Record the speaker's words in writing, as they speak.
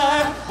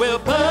We'll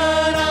burn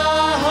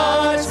our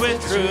hearts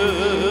with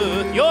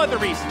truth. You're the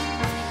reason.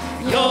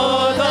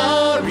 You're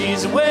the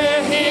reason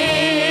we're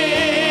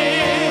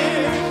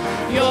here.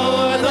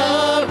 You're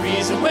the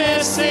reason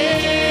we're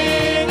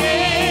singing.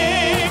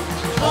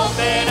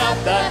 Open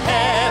up the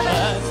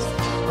heavens.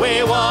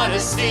 We want to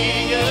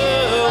see you.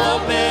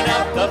 Open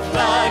up the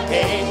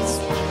floodgates.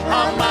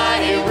 A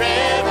mighty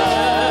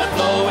river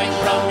flowing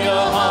from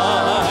your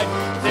heart,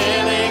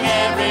 filling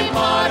every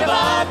part of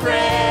our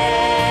praise.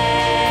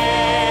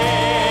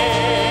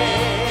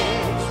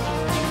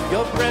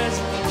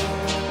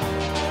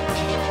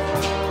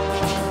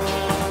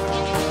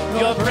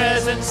 Your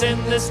presence in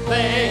this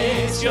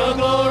place, your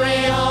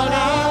glory on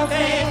our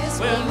face.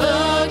 We're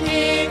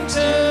looking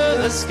to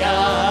the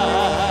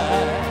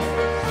sky,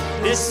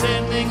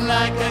 descending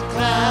like a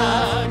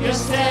cloud. You're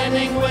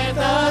standing with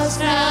us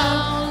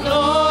now.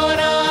 Lord,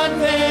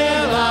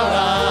 unveil our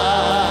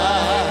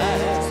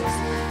eyes.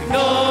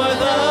 You're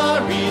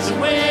the reason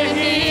we're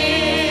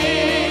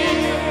here.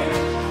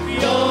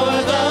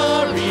 You're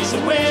the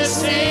reason we're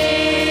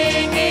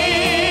singing.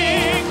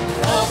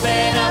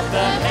 Open up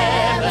the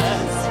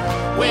heavens.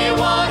 We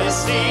want to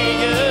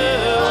see you.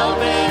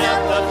 Open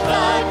up the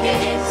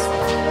floodgates.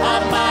 A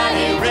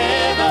mighty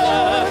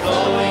river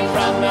flowing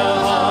from the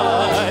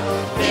heart,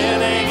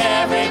 filling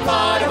every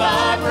part of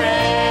our praise.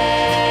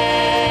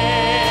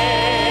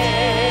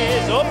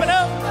 Open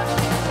up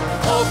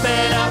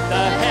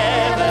the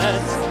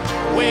heavens.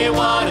 We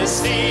want to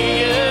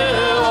see you.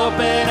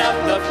 Open up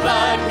the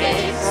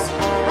floodgates.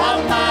 A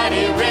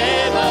mighty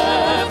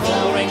river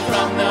flowing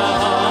from the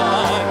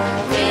heart,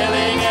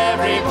 filling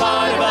every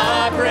part of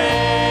our praise.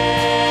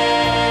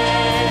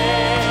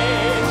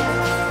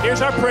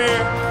 Here's our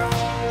prayer.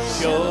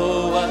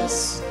 Show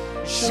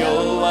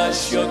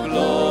us your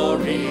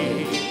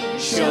glory.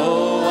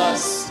 Show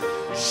us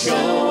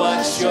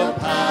your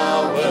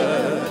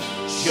power.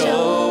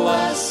 Show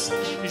us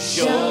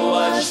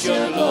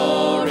your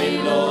glory,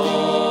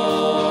 Lord.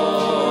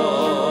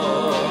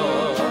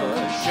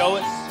 Show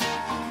us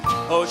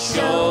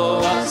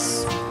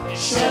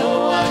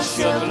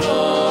your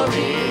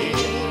glory.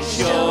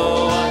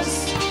 Show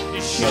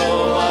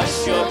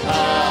us your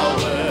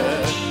power.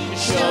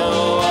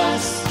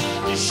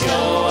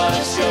 Show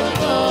us your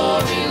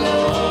glory,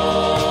 Lord.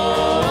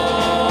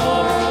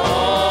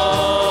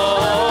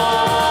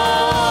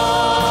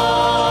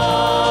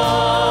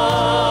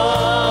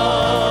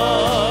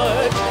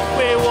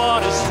 We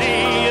want to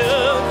see you.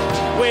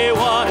 We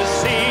want to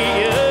see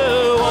you.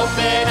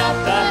 Open up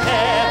the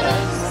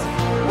heavens.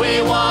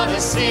 We want to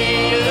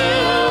see you.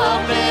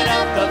 Open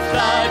up the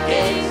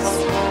floodgates.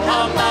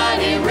 A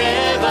mighty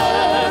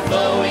river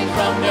flowing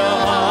from your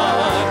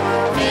heart,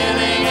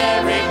 filling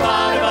every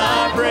part of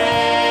our praise.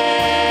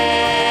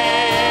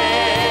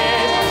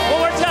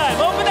 One more time,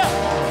 open up.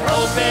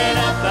 Open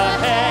up the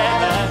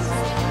heavens.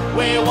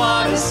 We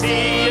want to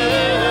see you.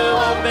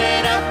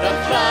 Open up the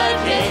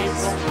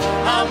floodgates.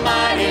 A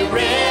mighty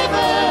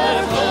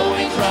river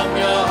flowing from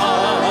your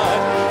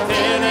heart,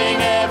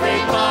 filling every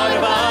part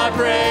of our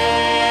praise.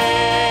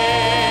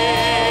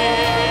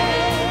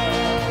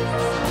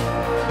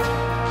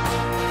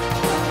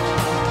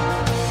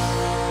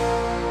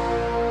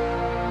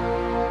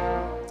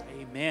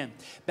 Amen.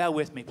 Bow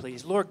with me,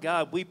 please. Lord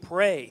God, we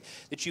pray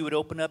that you would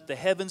open up the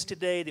heavens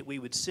today, that we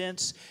would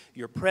sense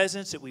your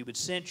presence, that we would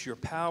sense your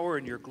power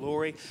and your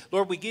glory.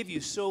 Lord, we give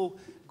you so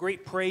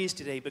great praise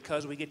today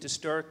because we get to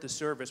start the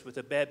service with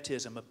a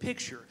baptism, a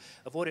picture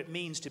of what it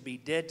means to be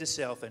dead to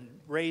self and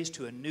raised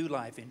to a new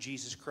life in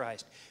Jesus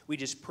Christ. We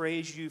just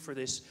praise you for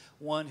this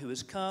one who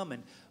has come,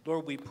 and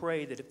Lord, we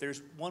pray that if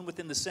there's one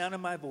within the sound of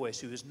my voice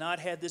who has not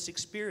had this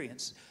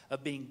experience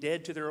of being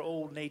dead to their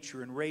old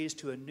nature and raised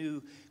to a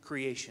new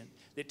creation,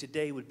 that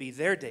today would be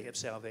their day of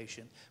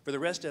salvation. For the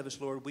rest of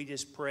us, Lord, we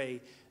just pray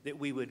that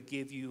we would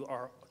give you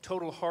our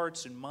total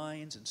hearts and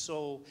minds and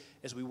soul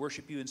as we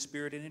worship you in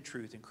spirit and in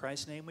truth. In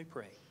Christ's name we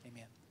pray.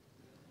 Amen.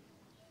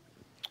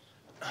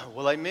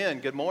 Well,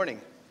 amen. Good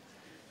morning.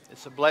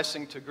 It's a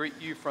blessing to greet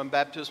you from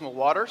baptismal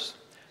waters.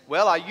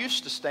 Well, I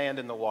used to stand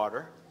in the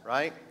water,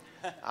 right?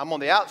 I'm on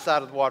the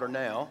outside of the water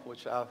now,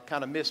 which I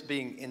kind of miss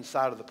being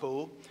inside of the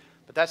pool.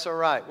 But that's all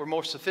right. We're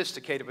more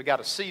sophisticated. We got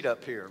a seat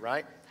up here,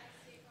 right?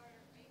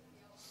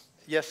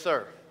 Yes,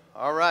 sir.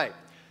 All right.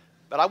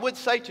 But I would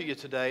say to you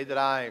today that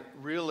I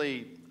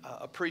really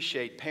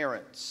appreciate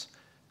parents,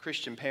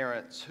 Christian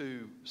parents,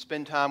 who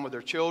spend time with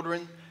their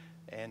children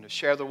and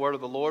share the word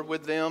of the Lord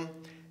with them.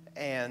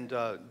 And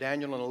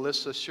Daniel and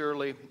Alyssa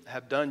surely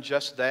have done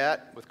just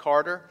that with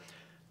Carter.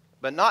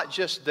 But not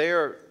just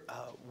their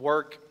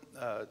work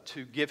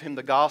to give him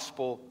the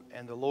gospel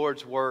and the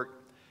Lord's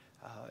work,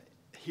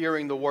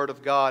 hearing the word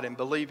of God and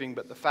believing,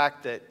 but the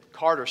fact that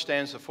Carter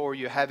stands before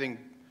you having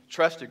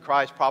trusted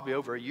Christ probably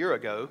over a year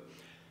ago,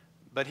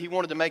 but he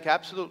wanted to make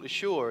absolutely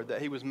sure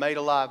that he was made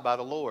alive by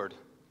the Lord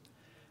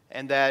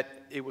and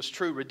that it was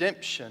true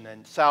redemption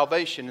and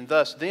salvation, and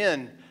thus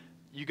then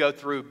you go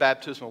through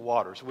baptismal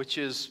waters, which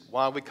is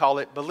why we call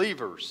it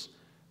believers'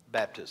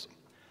 baptism.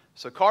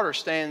 So Carter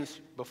stands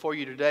before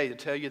you today to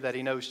tell you that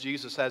he knows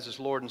Jesus as his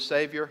Lord and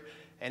Savior,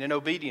 and in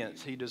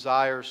obedience he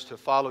desires to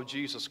follow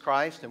Jesus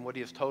Christ and what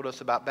he has told us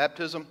about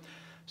baptism.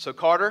 So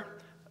Carter,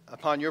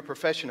 upon your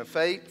profession of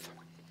faith,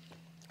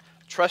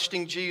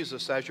 trusting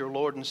Jesus as your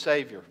Lord and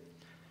Savior,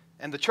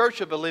 and the Church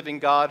of the Living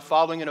God,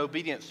 following in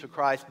obedience to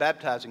Christ,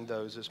 baptizing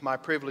those, it's my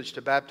privilege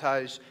to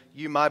baptize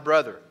you, my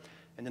brother,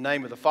 in the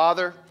name of the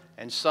Father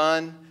and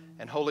Son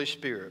and Holy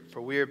Spirit. For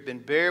we have been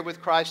buried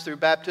with Christ through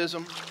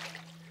baptism,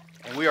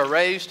 and we are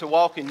raised to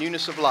walk in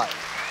newness of life.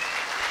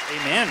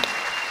 Amen.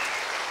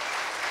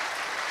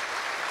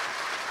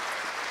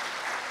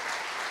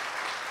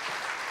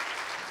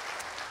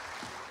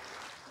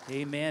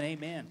 Amen,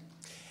 amen.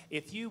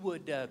 If you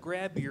would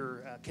grab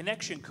your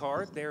connection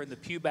card there in the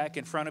pew back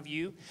in front of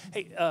you.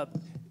 Hey,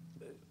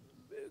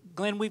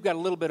 Glenn, we've got a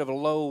little bit of a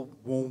low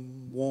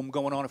whoom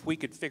going on. If we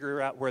could figure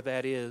out where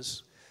that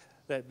is,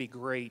 that'd be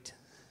great.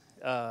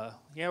 Yeah,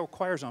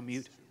 choir's on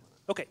mute.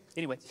 Okay,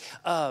 anyway.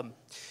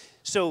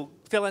 So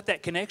fill out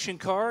that connection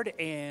card,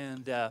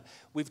 and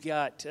we've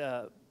got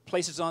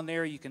places on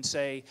there you can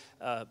say,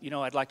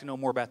 I'd like to know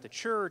more about the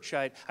church.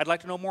 I'd like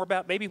to know more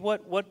about maybe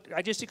what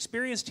I just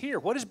experienced here.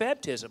 What is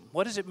baptism?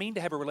 What does it mean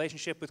to have a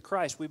relationship with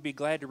Christ? We'd be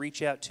glad to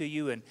reach out to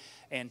you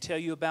and tell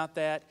you about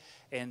that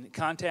and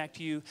contact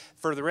you.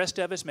 For the rest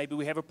of us, maybe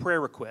we have a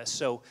prayer request.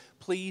 So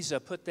please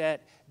put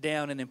that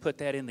down and then put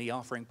that in the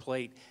offering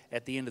plate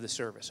at the end of the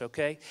service,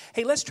 okay?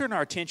 Hey, let's turn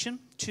our attention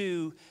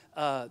to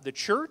the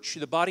church,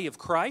 the body of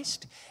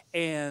Christ,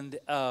 and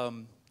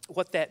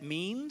what that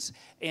means.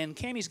 And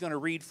Cammie's going to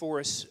read for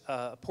us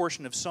a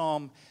portion of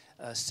Psalm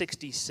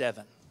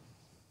 67.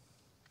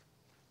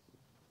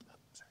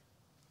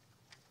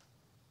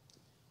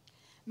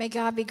 May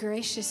God be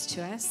gracious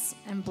to us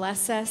and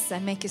bless us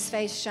and make his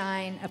face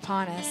shine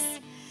upon us,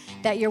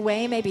 that your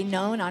way may be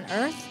known on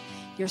earth,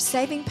 your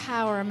saving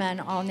power among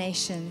all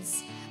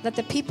nations. Let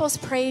the peoples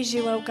praise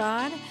you, O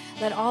God.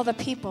 Let all the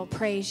people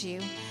praise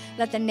you.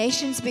 Let the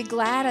nations be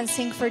glad and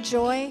sing for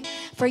joy,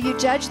 for you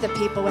judge the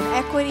people with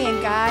equity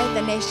and guide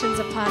the nations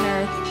upon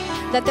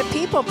earth. Let the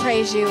people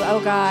praise you, O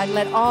God.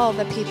 Let all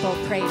the people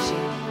praise you.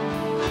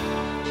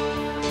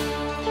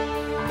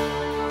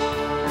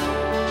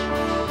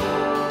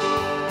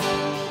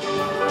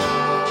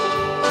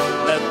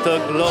 Let the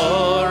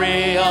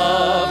glory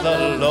of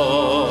the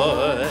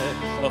Lord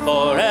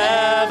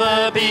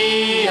forever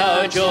be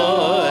our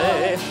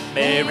joy.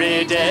 May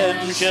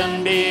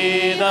redemption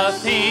be the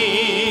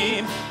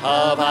theme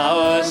of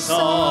our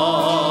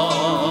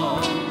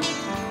song.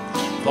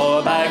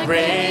 For by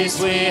grace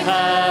we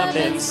have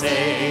been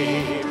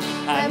saved,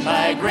 and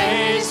by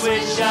grace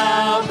we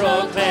shall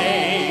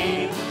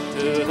proclaim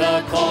to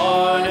the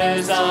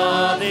corners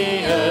of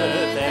the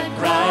earth that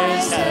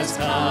Christ has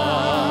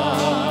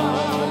come.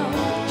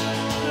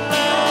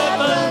 Let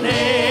the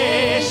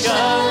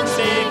nations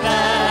be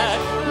glad,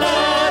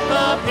 let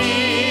the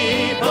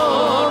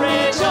people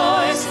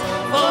rejoice,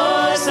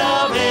 for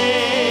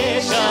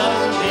salvation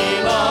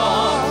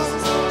belongs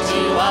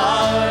to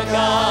our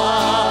God.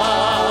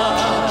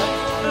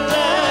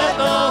 Let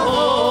the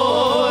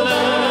whole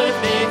earth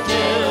be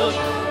filled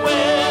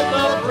with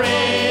the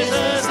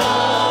praises of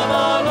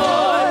our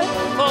Lord,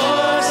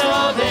 for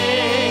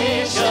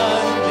salvation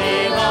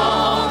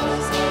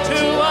belongs to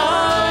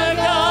our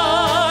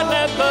God.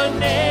 Let the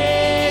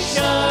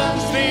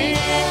nations be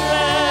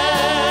glad.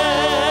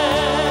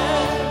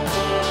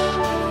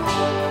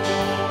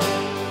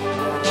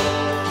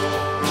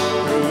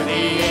 Through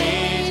the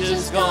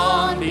ages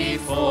gone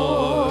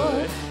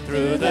before,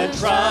 through the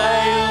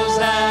trials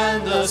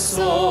and the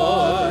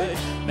sword,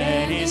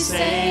 many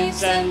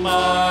saints and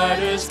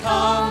martyrs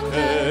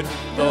conquered,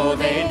 though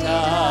they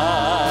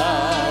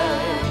died.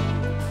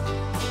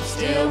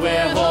 Still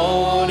we're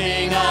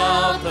holding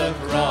out the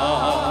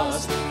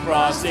cross,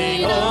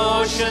 crossing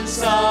ocean,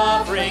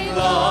 suffering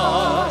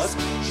loss,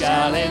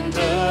 shall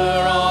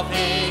endure all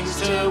things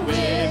to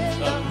win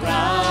the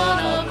crown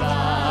of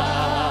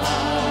life.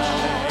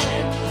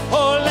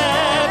 Oh,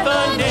 let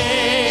the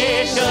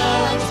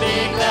nations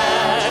be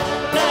glad,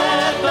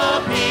 let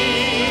the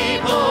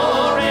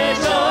people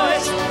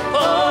rejoice,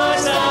 for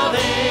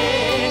salvation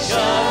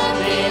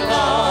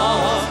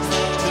belongs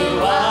to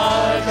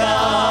our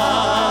God.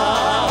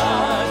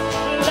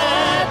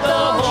 Let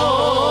the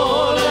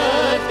whole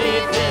earth be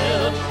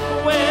filled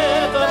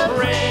with the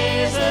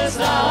praises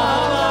of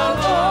our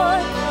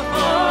Lord,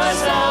 for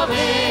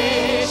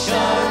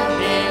salvation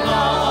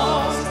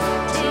belongs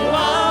to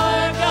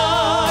our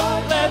God.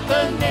 Let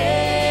the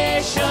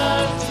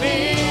nations be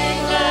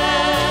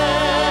glad.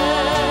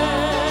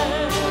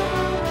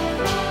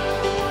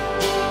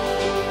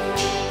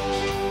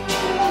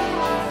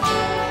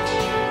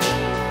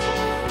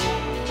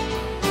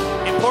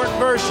 Important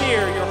verse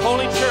here, your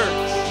holy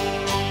church.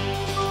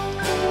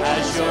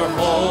 As your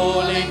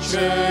holy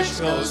church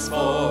goes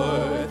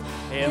forth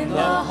in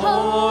the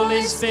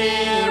Holy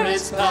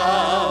Spirit's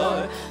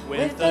power,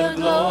 with the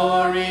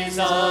glories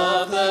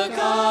of the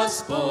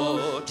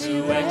gospel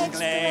to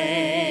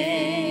exclaim.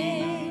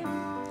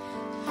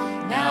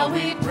 Now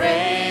we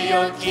pray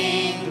your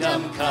kingdom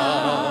kingdom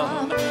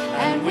come,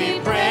 and we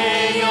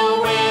pray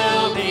your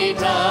will be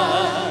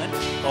done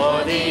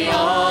for the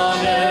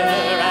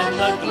honor and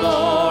the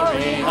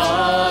glory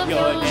of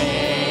your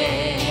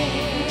name.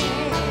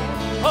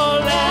 Oh,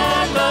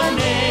 let the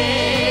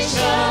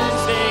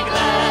nations be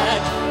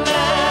glad,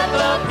 let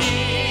the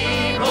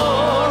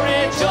people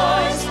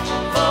rejoice,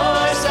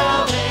 for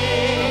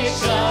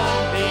salvation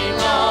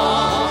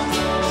belongs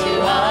to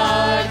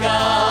our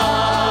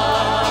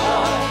God.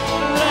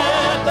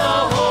 Let the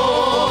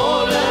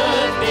whole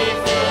earth be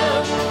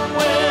filled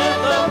with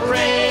the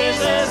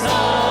praises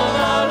of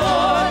the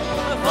Lord,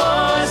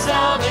 for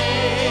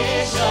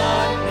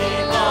salvation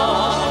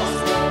belongs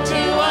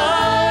to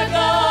our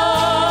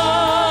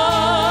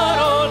God.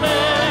 Oh,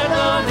 let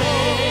the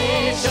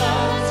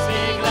nations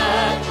be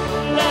glad,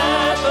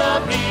 let the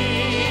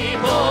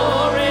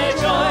people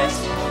rejoice,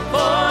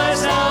 for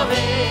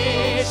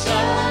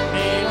salvation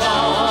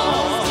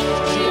belongs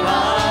to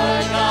our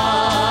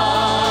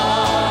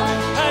God.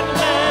 And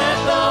let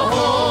the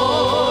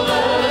whole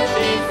earth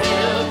be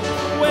filled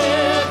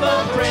with the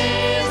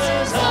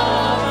praises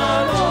of the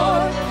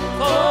Lord,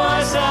 for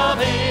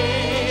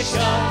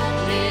salvation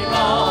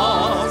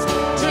belongs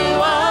to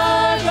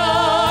our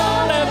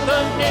God. Let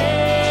the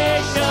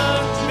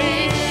nations be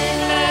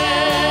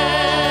glad.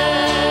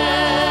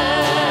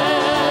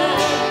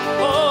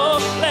 Oh,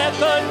 let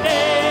the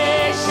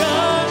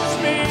nations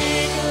be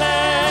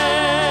glad.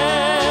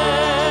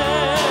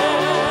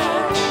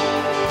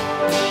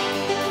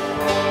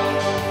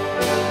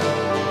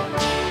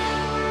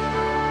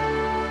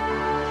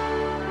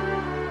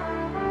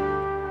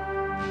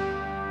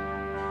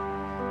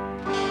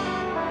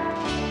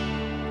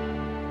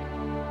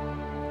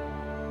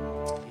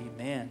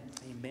 Amen.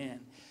 Amen.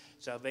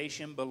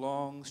 Salvation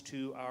belongs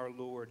to our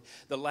Lord.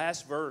 The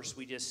last verse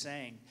we just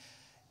sang,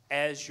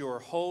 as your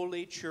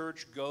holy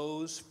church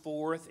goes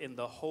forth in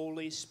the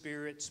Holy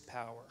Spirit's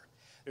power.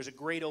 There's a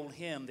great old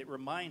hymn that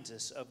reminds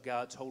us of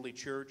God's holy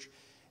church,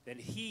 that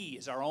He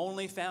is our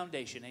only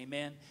foundation.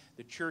 Amen.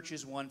 The church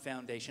is one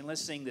foundation.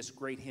 Let's sing this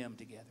great hymn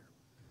together.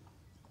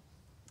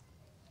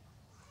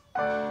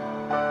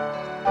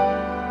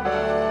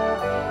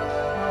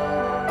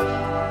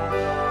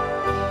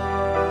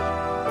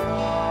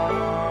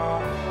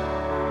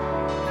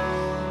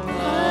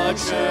 The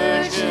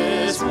church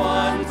is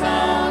one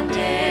foundation,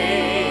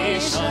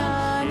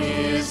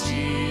 is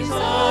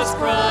Jesus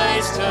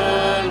Christ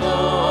her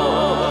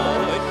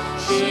Lord.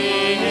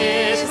 She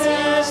is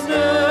His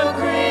new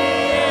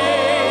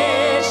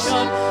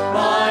creation,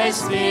 by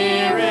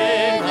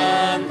Spirit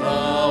and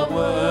the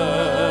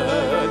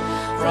Word.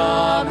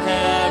 From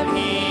Him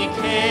He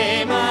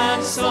came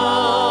and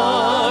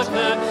sought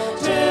her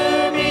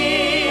to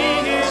be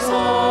His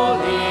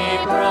holy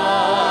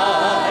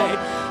bride.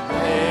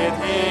 With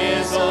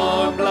His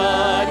own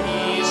blood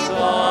He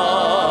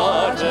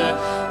sought her,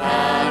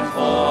 and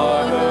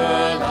for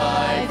her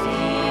life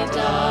He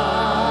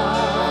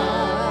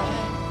died.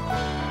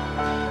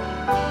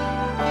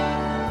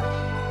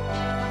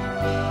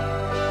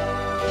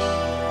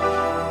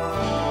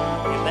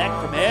 Elect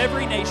from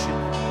every nation.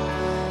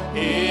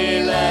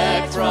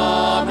 Elect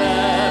from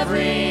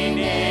every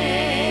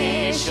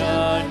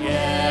nation,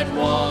 yet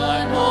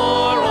one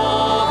o'er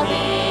all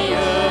the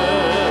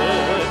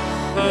earth.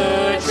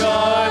 The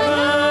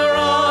charter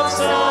of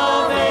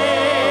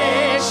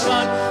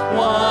salvation,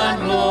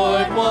 one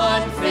Lord,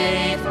 one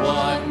faith,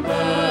 one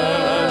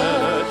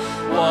birth,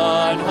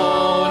 one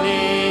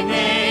holy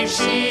name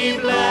she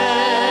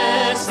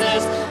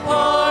blesses,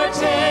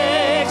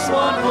 partakes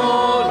one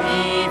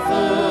holy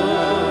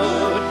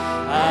food,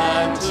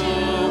 and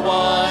to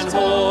one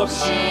hope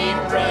she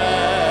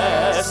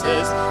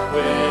presses,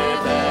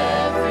 with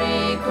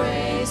every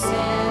grace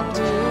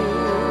endued.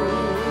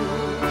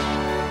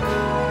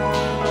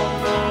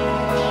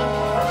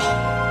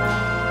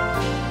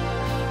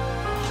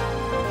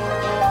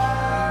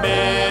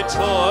 Mid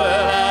toil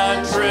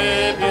and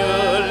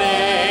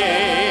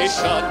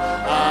tribulation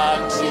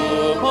and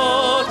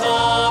tumult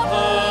of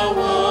her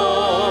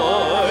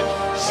ward,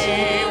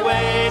 she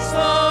waits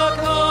the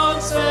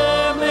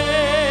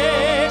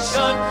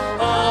consummation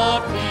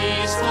of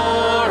peace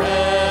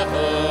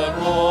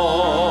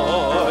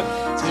forevermore,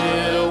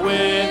 till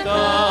with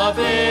the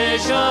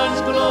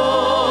visions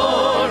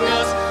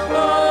glorious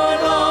her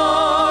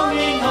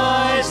longing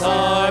eyes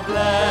are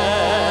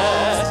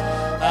blessed,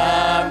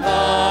 and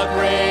the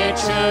great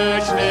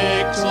church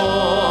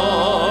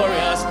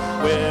victorious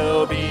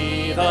will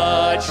be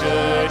the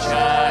church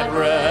at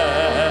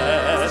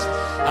rest.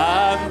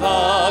 And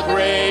the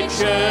great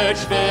church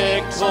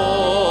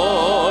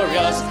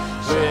victorious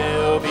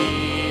will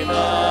be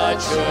the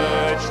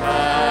church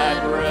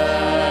at rest.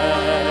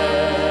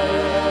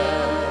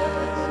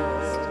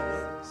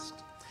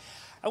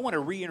 I want to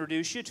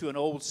reintroduce you to an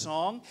old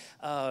song.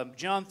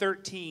 John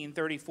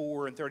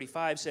 13:34 and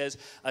 35 says,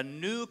 "A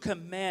new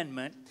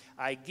commandment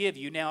I give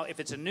you." Now, if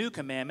it's a new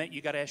commandment,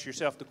 you got to ask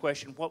yourself the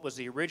question, what was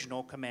the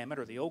original commandment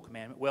or the old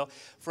commandment? Well,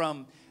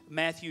 from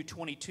Matthew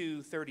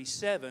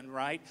 22:37,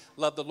 right?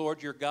 Love the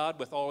Lord your God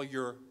with all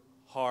your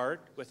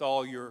heart, with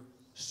all your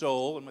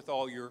soul, and with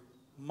all your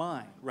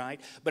mind,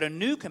 right? But a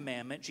new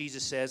commandment,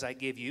 Jesus says, I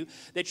give you,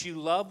 that you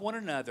love one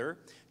another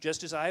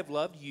just as I have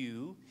loved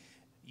you.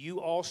 You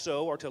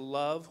also are to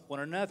love one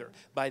another.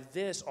 By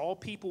this, all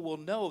people will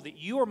know that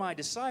you are my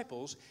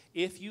disciples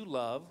if you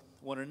love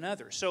one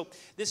another. So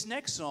this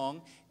next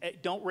song,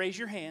 don't raise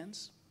your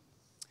hands.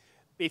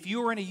 If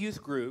you were in a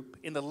youth group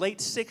in the late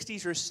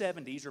 60s or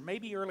 70s or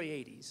maybe early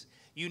 80s,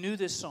 you knew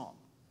this song.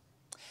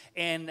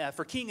 And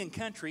for King and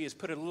Country has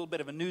put a little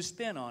bit of a new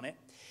spin on it.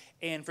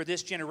 And for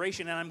this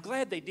generation, and I'm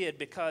glad they did,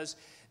 because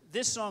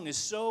this song is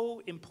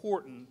so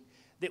important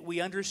that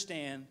we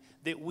understand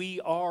that we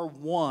are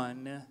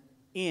one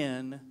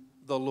in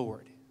the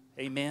Lord.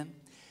 Amen?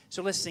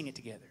 So let's sing it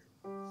together.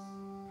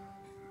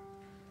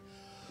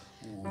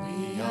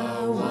 We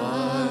are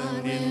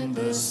one in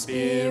the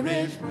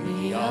Spirit.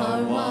 We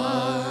are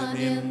one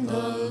in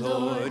the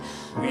Lord.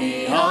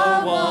 We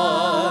are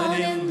one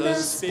in the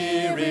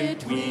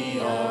Spirit. We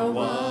are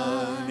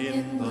one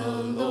in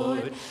the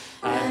Lord.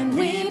 And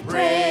we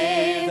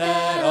pray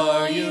that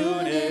our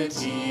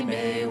unity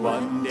may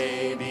one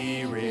day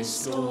be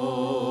restored.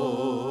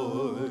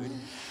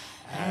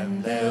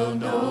 And they'll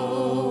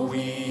know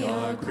we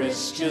are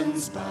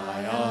Christians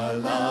by our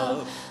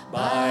love,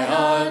 by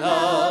our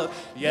love.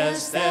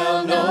 Yes,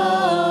 they'll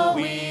know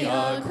we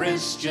are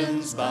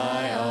Christians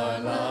by our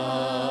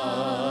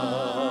love.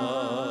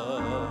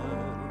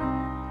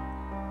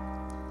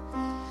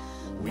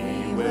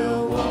 We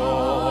will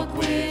walk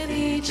with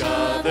each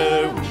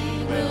other.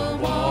 We will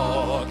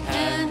walk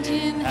hand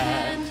in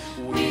hand.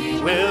 We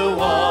will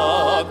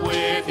walk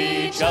with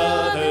each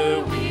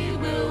other. We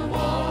will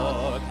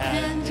walk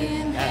hand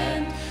in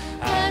hand.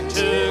 And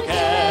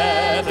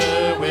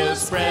together we'll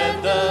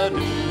spread the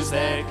news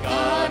that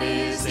God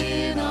is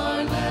in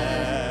our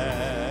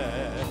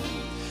land.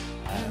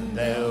 And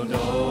they'll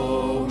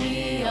know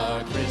we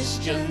are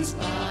Christians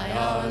by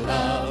our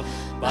love,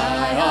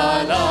 by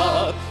our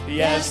love.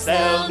 Yes,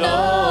 they'll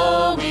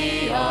know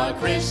we are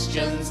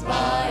Christians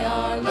by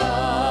our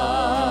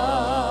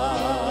love.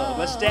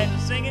 Let's stand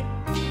and sing it.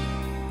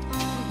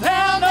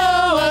 They'll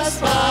know us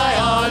by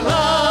our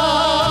love,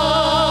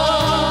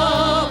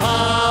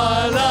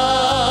 our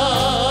love,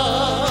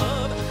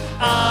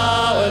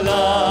 our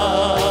love,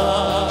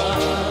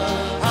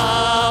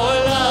 our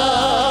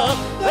love.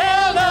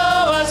 They'll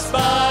know us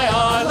by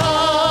our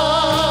love,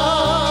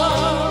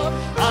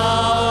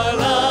 our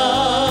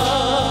love,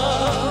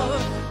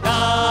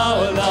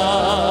 our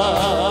love,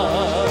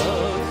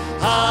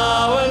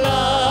 our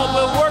love.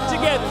 We'll work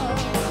together.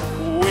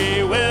 We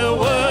will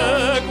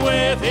work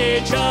with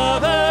each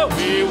other.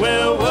 We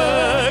will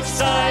work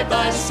side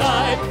by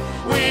side.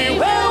 We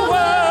will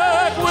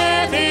work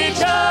with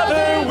each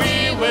other.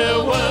 We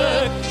will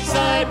work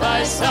side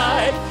by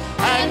side.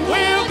 And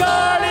we'll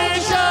guard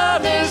each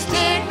other's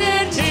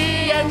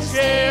dignity and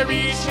share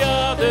each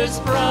other's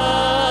pride.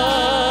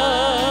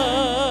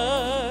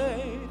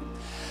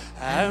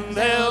 And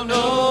they'll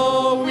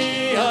know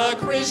we are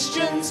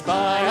Christians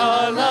by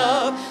our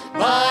love,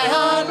 by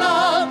our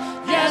love.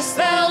 Yes,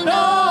 they'll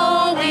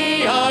know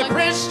we are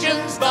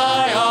Christians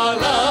by our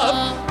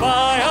love,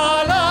 by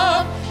our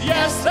love.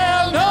 Yes,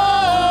 they'll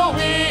know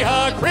we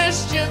are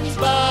Christians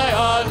by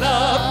our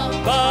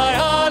love, by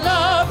our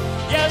love.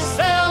 Yes,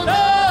 they'll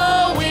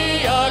know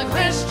we are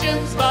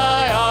Christians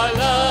by our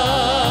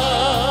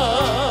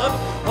love.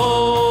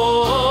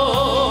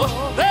 Oh,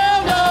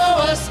 they'll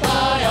know us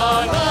by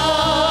our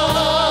love,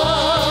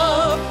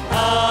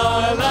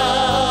 our love,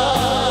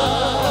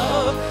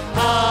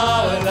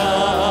 our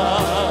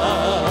love,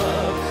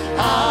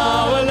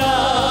 our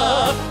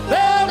love.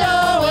 They'll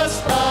know us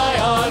by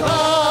our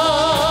love,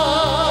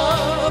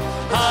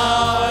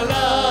 our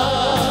love,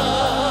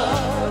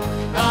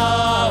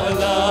 our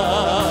love,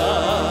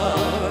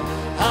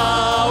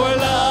 our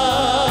love.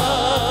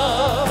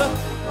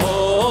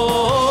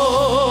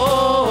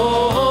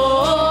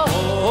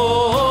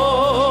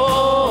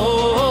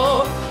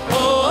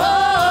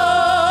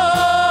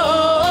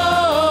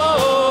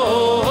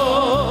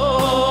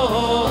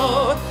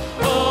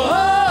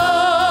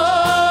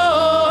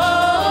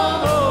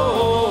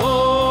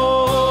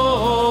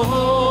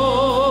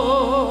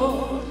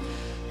 Oh,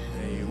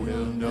 they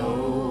will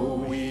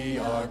know we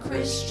are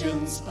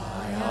Christians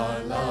by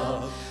our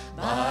love,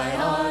 by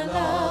our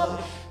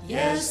love.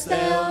 Yes,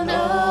 they'll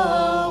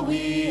know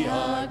we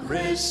are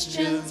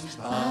Christians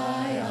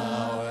by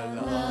our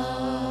love.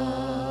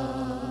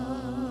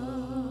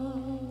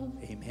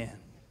 Amen.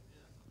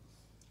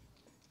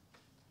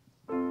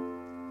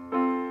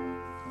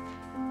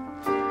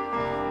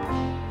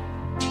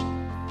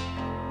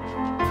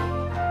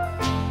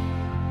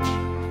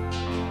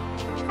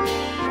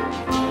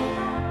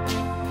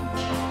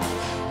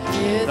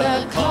 Hear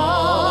the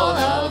call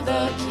of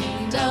the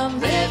kingdom.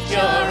 Lift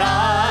your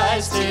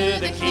eyes to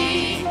the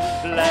King.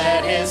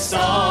 Let his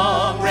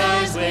song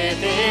rise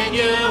within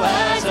you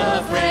as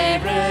a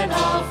fragrant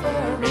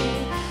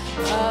offering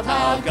of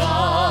how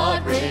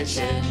God, rich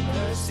in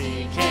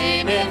mercy,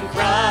 came in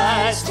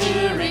Christ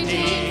to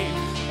redeem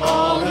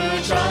all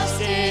who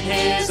trust in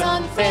his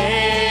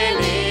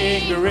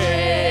unfailing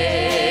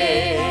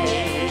grace.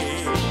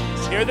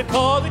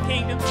 call of the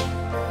kingdom.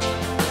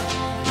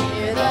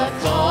 Hear the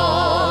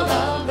call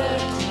of the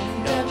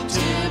kingdom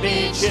to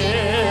be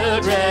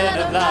children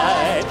of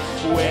light.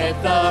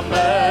 With the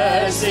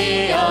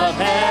mercy of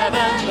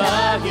heaven,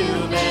 the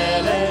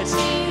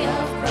humility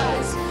of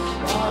Christ,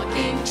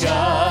 walking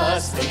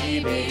justly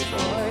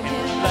before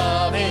Him,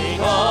 loving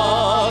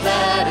all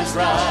that is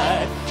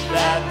right,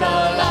 that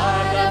the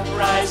light of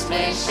Christ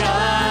may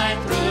shine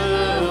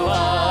through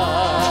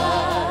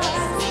us.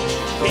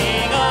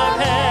 King of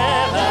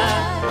heaven,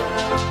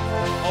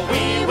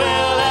 we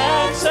will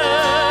answer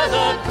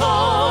the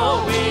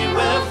call, we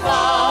will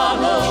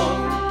follow,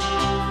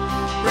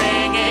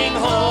 bringing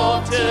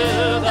hope to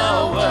the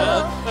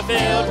world,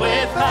 filled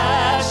with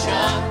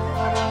passion,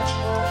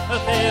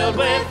 filled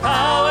with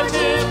power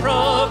to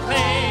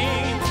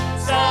proclaim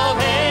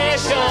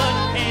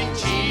salvation in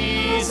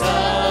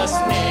Jesus'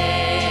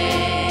 name.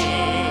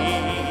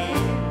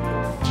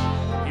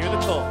 Hear the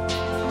call.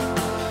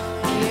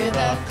 Hear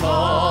the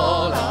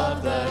call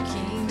of the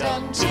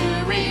kingdom to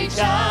reach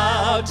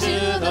out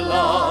to the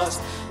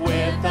lost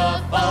with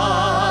the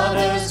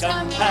Father's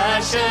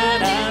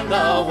compassion and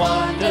the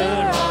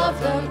wonder of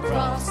the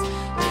cross,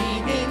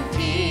 bringing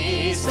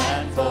peace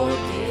and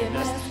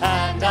forgiveness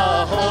and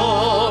a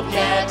hope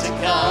yet to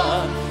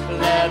come.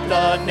 Let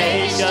the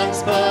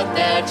nations put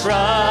their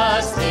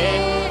trust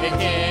in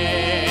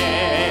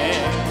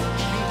Him.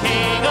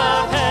 King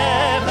of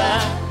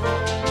heaven,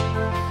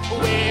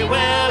 we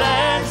will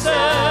answer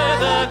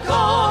the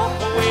call,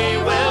 we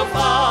will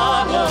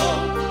follow,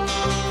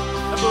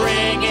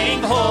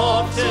 bringing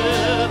hope to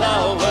the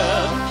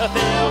world,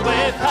 filled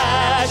with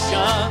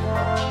passion,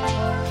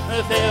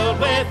 filled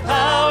with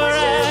power,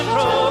 and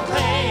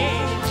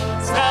proclaim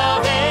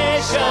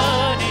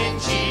salvation in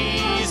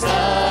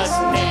Jesus'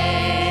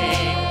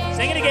 name.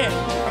 Sing it again.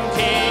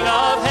 King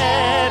of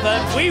heaven,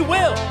 we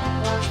will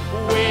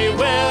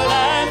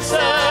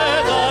answer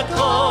the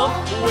call,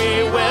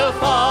 we will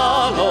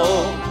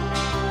follow,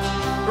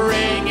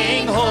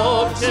 bringing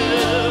hope to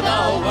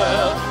the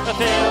world,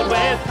 filled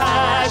with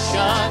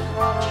passion,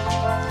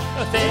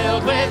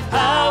 filled with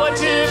power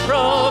to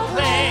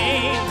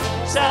proclaim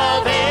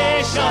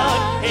salvation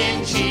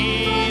in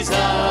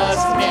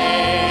Jesus' name.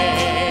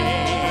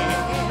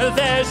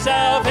 There's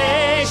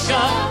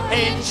salvation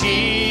in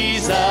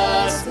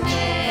Jesus' name.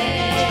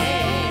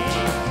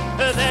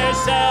 There's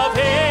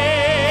salvation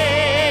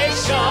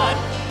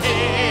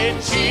in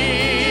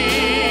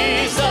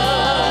Jesus'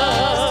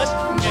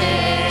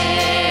 name.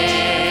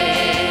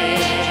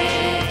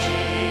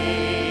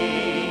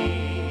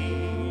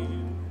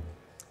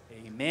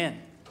 Amen.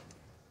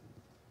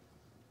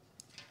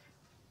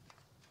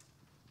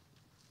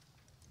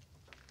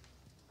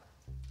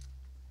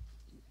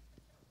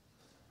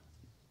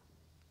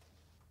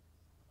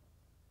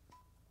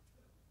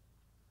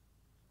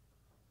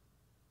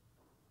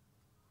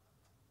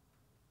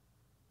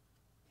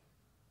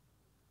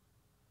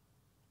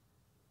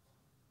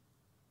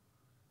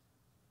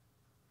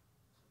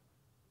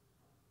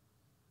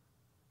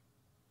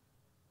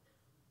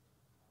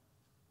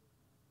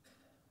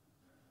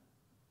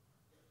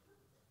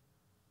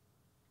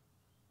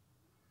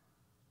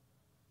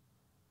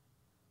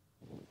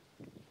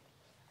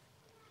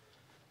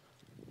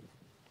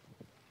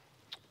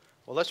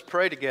 Well, let's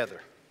pray together.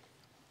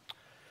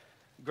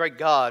 Great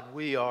God,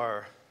 we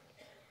are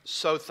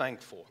so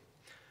thankful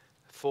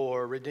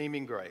for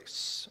redeeming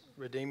grace,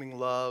 redeeming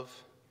love,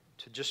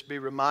 to just be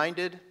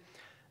reminded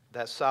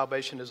that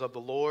salvation is of the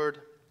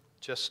Lord,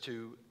 just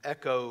to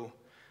echo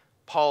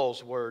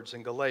Paul's words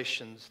in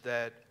Galatians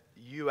that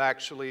you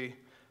actually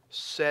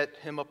set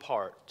him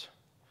apart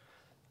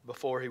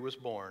before he was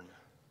born,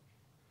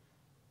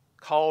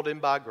 called him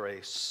by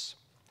grace.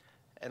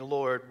 And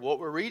Lord, what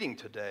we're reading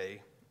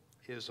today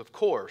is, of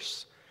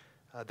course,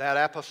 that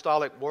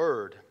apostolic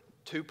word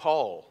to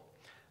Paul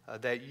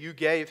that you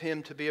gave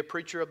him to be a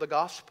preacher of the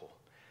gospel.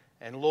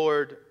 And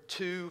Lord,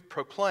 to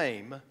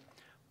proclaim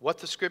what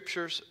the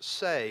Scriptures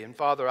say. And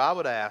Father, I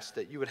would ask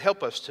that you would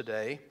help us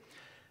today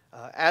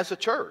as a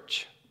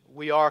church.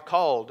 We are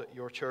called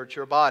your church,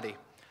 your body.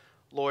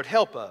 Lord,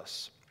 help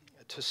us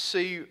to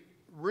see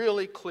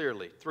really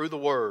clearly through the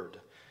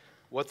Word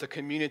what the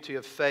community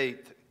of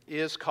faith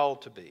is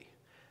called to be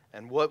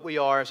and what we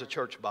are as a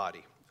church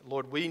body.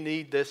 Lord, we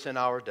need this in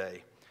our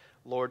day,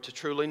 Lord, to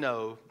truly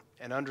know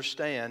and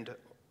understand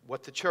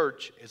what the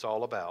church is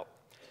all about.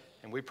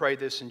 And we pray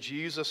this in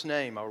Jesus'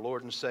 name, our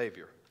Lord and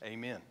Savior.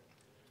 Amen.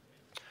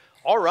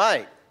 All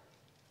right.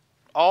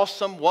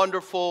 Awesome,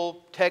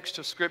 wonderful text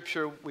of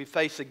Scripture we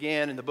face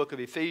again in the book of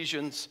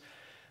Ephesians.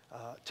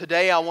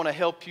 Today I want to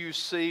help you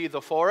see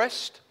the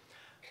forest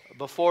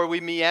before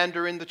we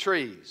meander in the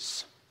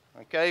trees.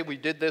 Okay, we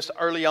did this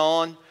early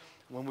on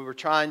when we were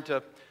trying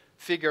to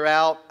figure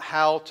out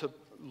how to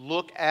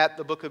look at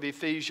the book of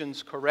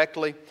Ephesians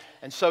correctly.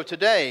 And so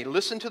today,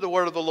 listen to the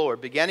word of the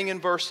Lord. Beginning in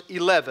verse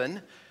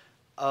 11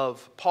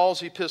 of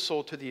Paul's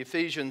epistle to the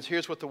Ephesians,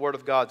 here's what the word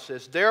of God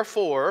says.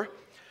 Therefore,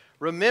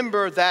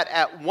 remember that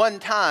at one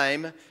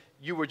time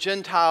you were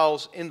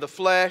Gentiles in the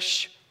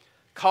flesh,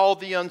 called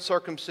the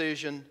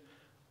uncircumcision,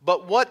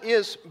 but what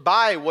is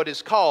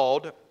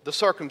called the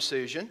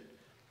circumcision,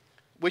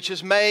 which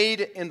is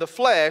made in the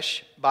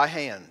flesh by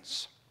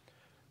hands.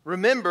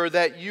 Remember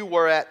that you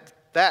were at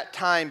that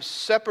time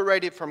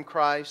separated from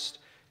Christ,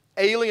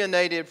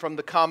 alienated from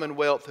the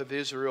commonwealth of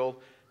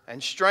Israel,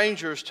 and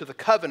strangers to the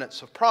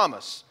covenants of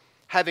promise,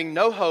 having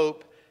no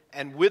hope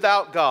and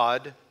without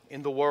God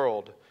in the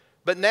world.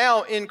 But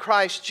now in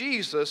Christ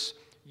Jesus,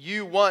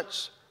 you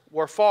once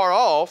were far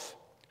off,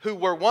 who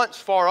were once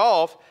far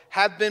off,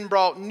 have been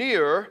brought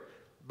near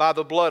by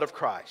the blood of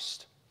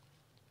Christ.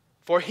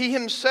 For He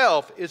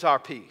Himself is our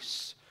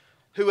peace,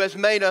 who has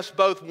made us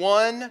both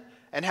one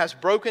and has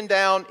broken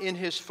down in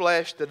His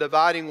flesh the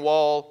dividing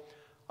wall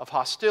of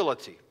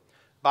hostility,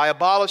 by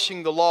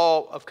abolishing the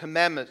law of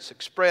commandments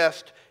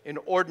expressed in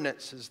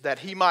ordinances, that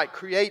He might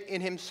create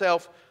in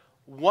Himself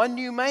one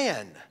new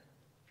man.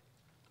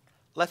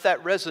 Let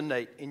that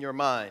resonate in your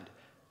mind.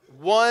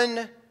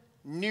 One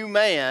new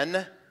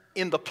man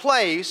in the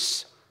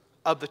place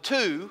of the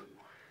two,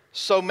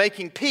 so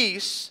making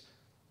peace,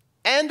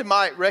 and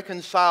might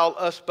reconcile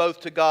us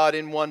both to God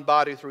in one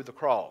body through the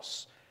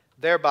cross,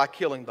 thereby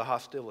killing the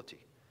hostility.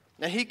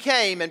 Now He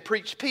came and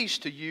preached peace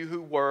to you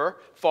who were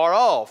far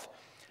off,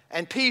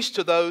 and peace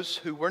to those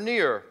who were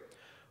near.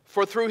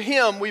 For through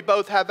Him we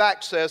both have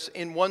access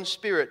in one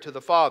Spirit to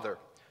the Father.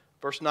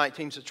 Verse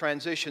 19 is a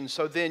transition.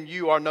 So then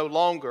you are no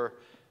longer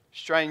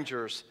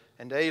strangers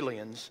and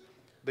aliens,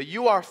 but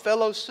you are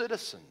fellow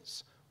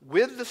citizens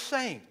with the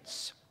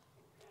saints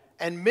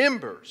and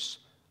members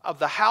of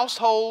the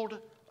household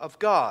of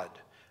God,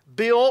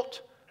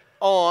 built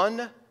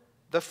on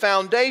the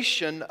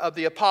foundation of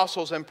the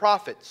apostles and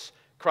prophets,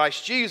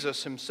 Christ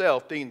Jesus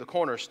Himself being the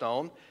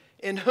cornerstone,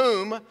 in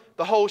whom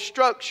the whole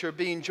structure,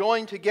 being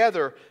joined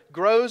together,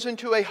 grows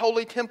into a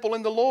holy temple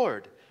in the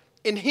Lord.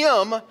 In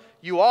Him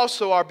you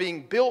also are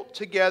being built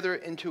together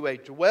into a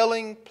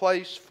dwelling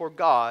place for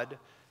God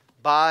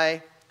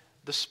by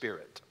the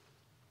Spirit.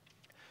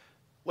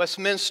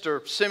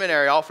 Westminster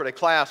Seminary offered a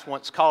class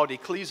once called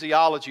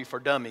Ecclesiology for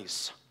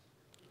Dummies.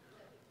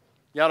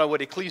 Y'all know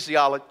what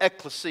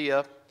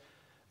ecclesia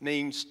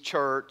means,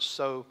 church.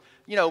 So,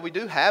 we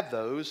do have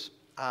those.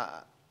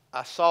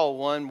 I saw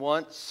one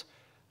once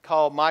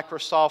called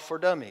Microsoft for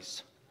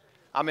Dummies.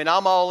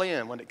 I'm all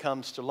in when it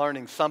comes to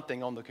learning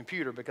something on the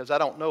computer because I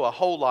don't know a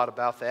whole lot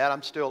about that.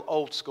 I'm still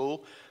old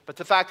school. But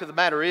the fact of the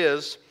matter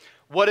is,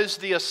 what is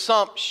the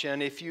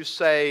assumption if you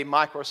say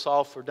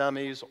Microsoft for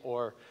Dummies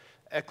or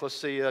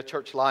Ecclesia,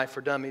 Church Life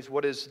for Dummies?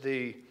 What is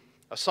the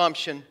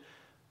assumption?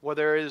 Well,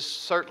 there is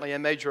certainly a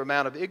major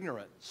amount of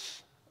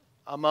ignorance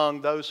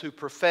among those who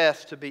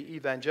profess to be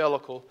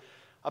evangelical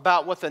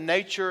about what the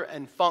nature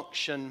and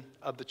function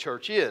of the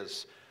church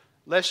is.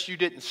 Lest you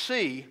didn't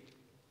see,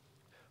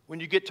 when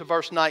you get to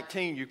verse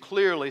 19, you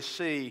clearly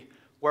see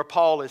where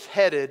Paul is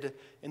headed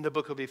in the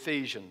book of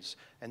Ephesians.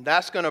 And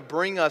that's going to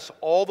bring us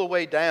all the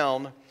way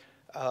down,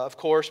 of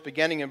course,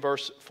 beginning in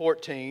verse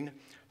 14.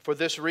 For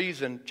this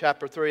reason,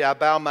 chapter 3, I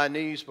bow my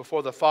knees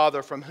before the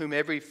Father, from whom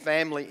every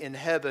family in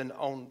heaven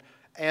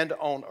and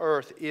on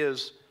earth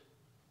is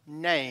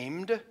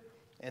named.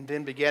 And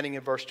then beginning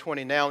in verse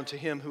 20, now unto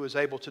Him who is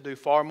able to do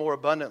far more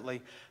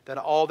abundantly than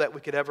all that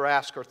we could ever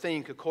ask or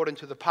think, according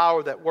to the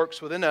power that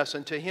works within us,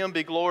 and to Him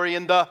be glory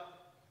in the...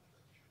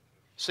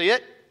 See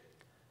it?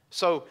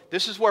 So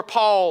this is where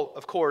Paul,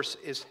 of course,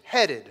 is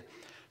headed.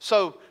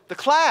 So the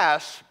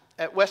class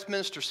at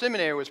Westminster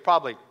Seminary was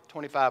probably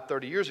 25,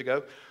 30 years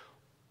ago,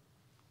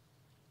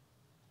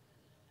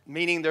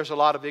 meaning there's a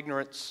lot of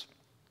ignorance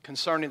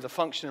concerning the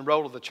function and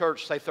role of the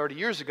church, say 30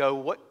 years ago.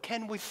 What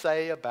can we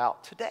say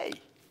about today?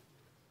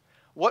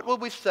 What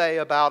would we say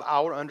about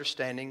our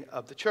understanding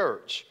of the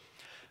church?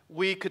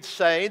 We could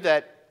say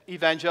that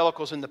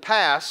evangelicals in the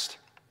past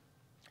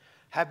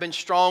have been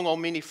strong on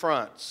many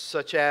fronts,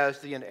 such as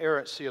the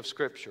inerrancy of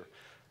Scripture.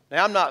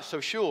 Now, I'm not so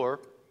sure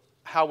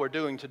how we're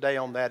doing today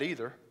on that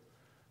either.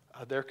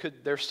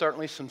 There's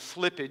certainly some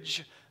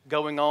slippage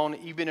going on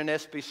even in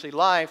SBC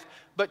life,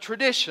 but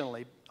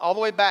traditionally, all the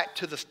way back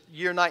to the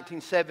year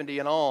 1970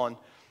 and on,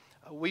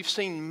 we've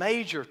seen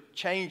major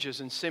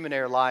changes in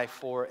seminary life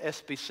for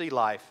SBC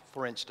life,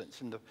 for instance,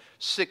 in the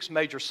 6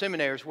 major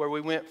seminaries where we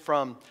went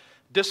from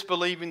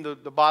disbelieving the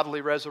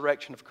bodily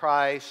resurrection of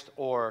Christ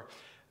or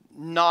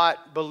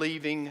not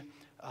believing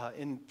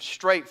in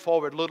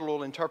straightforward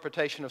literal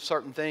interpretation of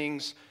certain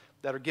things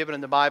that are given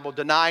in the Bible,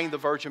 denying the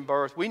virgin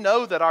birth. We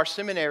know that our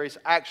seminaries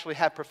actually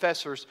have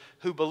professors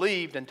who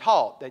believed and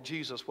taught that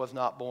Jesus was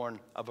not born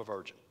of a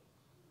virgin.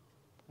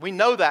 We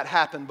know that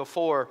happened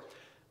before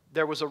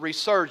there was a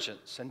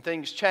resurgence and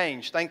things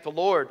changed. Thank the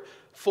Lord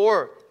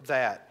for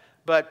that.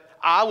 But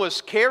I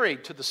was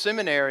carried to the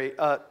seminary,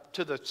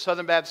 to the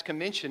Southern Baptist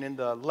Convention in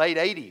the late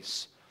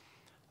 80s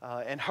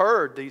and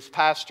heard these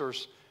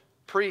pastors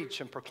preach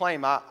and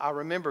proclaim. I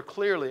remember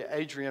clearly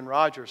Adrian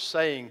Rogers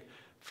saying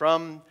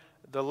from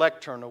the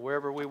lectern or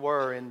wherever we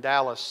were in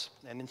Dallas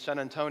and in San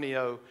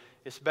Antonio,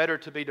 it's better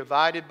to be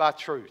divided by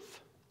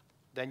truth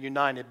than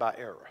united by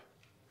error.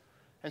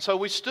 And so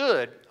we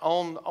stood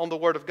on the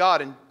Word of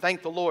God and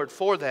thanked the Lord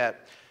for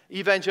that.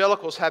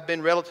 Evangelicals have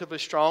been relatively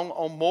strong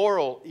on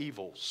moral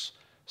evils,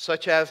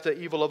 such as the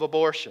evil of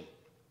abortion.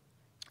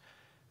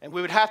 And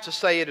we would have to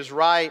say it is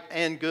right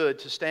and good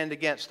to stand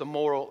against the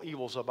moral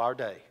evils of our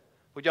day.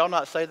 Would y'all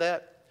not say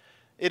that?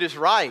 It is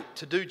right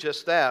to do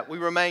just that. We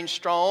remain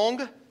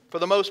strong for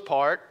the most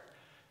part,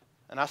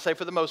 and I say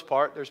for the most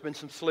part, there's been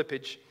some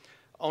slippage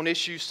on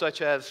issues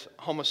such as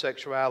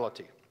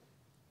homosexuality.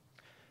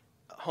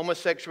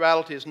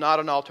 Homosexuality is not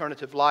an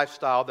alternative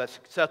lifestyle that's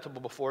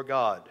acceptable before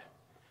God.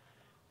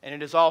 And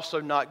it is also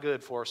not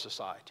good for our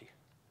society.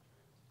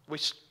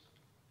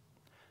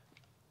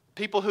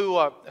 People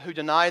who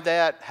deny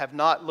that have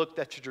not looked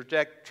at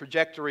the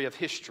trajectory of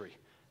history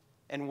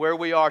and where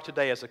we are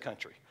today as a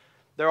country.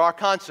 There are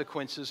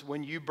consequences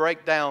when you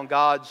break down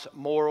God's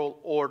moral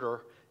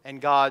order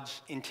and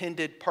God's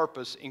intended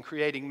purpose in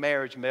creating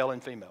marriage, male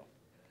and female.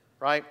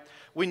 Right?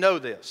 We know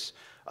this.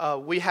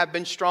 We have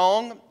been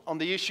strong on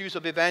the issues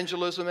of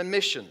evangelism and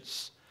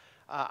missions.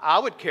 I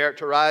would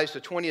characterize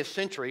the 20th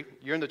century,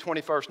 you're in the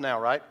 21st now,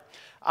 right?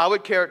 I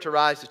would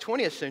characterize the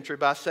 20th century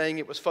by saying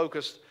it was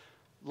focused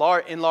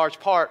in large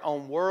part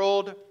on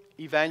world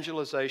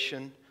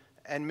evangelization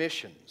and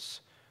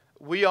missions.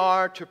 We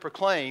are to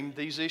proclaim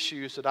these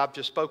issues that I've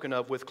just spoken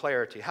of with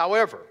clarity.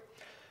 However,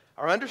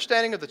 our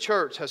understanding of the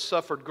church has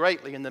suffered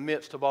greatly in the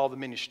midst of all the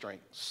many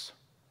strengths.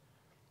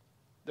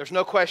 There's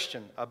no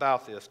question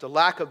about this. The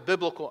lack of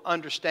biblical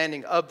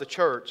understanding of the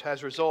church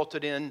has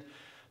resulted in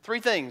three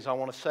things I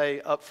want to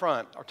say up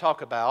front or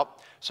talk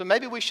about. So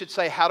maybe we should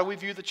say, how do we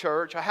view the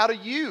church? Or how do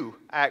you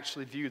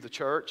actually view the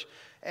church?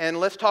 And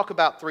let's talk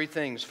about three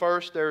things.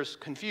 First, there's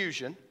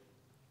confusion.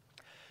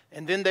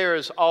 And then there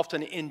is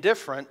often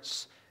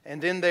indifference. And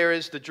then there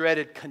is the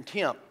dreaded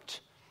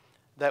contempt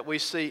that we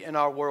see in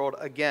our world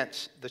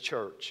against the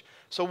church.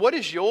 So what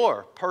is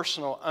your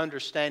personal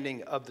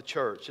understanding of the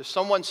church? If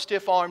someone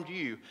stiff-armed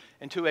you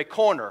into a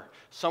corner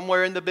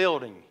somewhere in the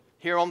building,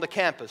 here on the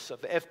campus of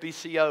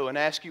FBCO, and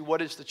asked you,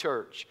 what is the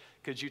church?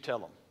 Could you tell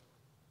them?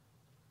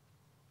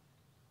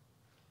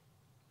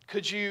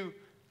 Could you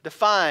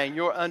define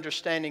your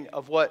understanding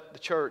of what the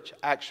church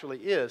actually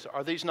is?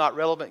 Are these not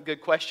relevant, good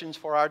questions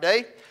for our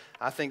day?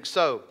 I think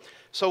so.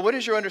 So what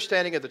is your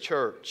understanding of the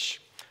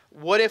church?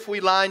 What if we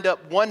lined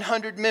up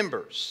 100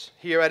 members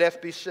here at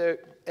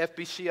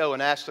FBCO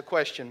and asked the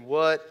question,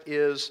 what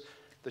is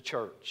the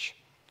church?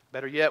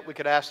 Better yet, we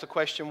could ask the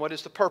question, what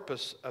is the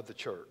purpose of the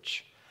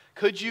church?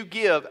 Could you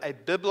give a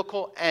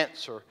biblical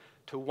answer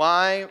to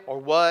why or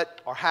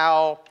what or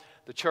how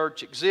the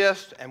church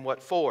exists and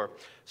what for?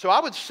 So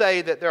I would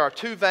say that there are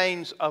two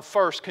veins of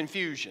first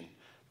confusion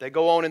that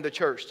go on in the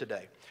church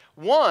today.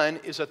 One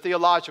is a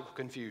theological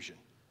confusion.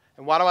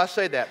 And why do I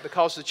say that?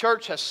 Because the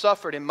church has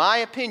suffered, in my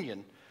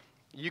opinion,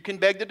 you can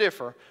beg to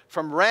differ,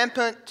 from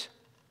rampant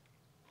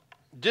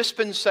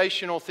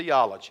dispensational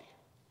theology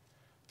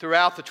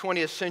throughout the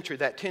 20th century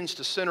that tends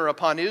to center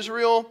upon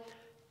Israel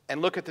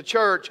and look at the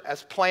church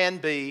as plan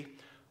B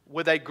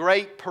with a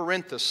great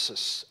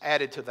parenthesis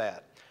added to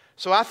that.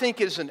 So I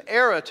think it is an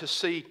error to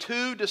see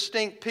two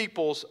distinct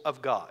peoples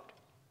of God.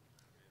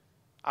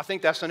 I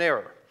think that's an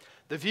error.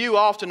 The view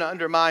often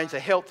undermines a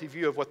healthy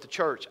view of what the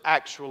church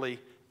actually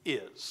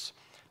is.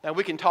 Now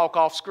we can talk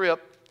off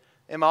script.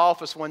 In my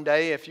office one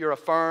day, if you're a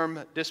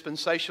firm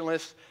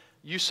dispensationalist,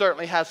 you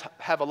certainly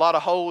have a lot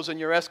of holes in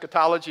your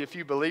eschatology if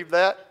you believe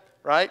that,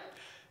 right?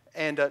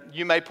 And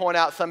you may point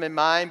out some in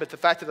mine, but the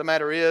fact of the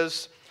matter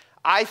is,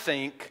 I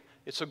think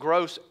it's a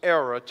gross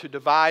error to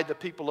divide the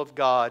people of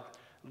God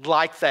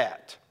like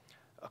that.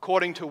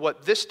 According to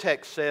what this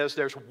text says,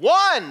 there's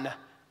one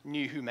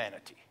new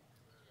humanity,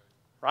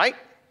 right?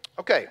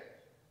 Okay.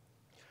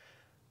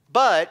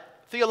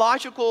 But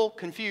theological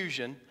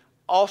confusion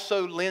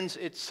also lends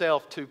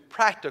itself to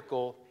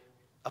practical,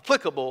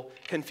 applicable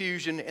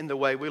confusion in the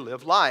way we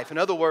live life. In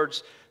other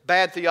words,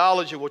 bad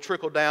theology will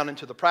trickle down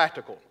into the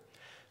practical.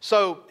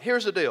 So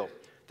here's the deal.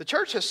 The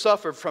church has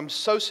suffered from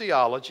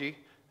sociology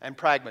and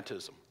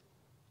pragmatism.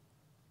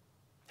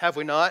 Have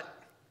we not?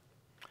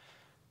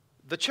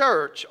 The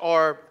church,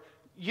 or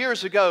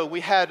years ago, we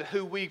had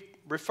who we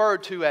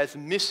referred to as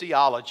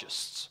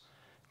missiologists.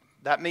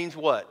 That means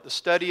what? The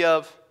study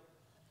of,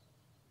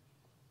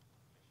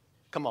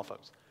 come on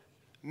folks,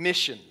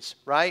 missions,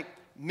 right?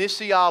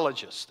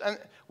 Missiologists. And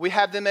we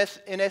have them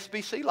in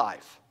SBC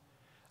life.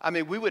 I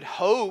mean, we would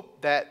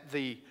hope that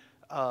the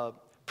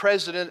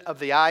president of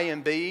the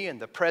IMB and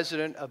the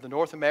president of the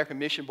North American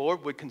Mission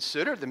Board would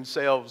consider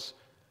themselves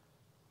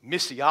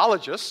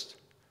missiologists,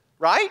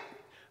 right?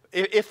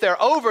 If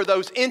they're over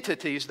those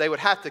entities, they would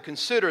have to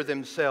consider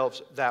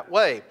themselves that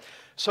way.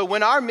 So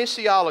when our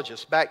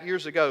missiologists, back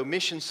years ago,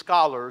 mission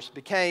scholars,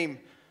 became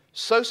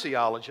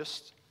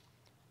sociologists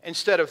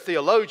instead of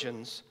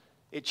theologians,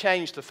 it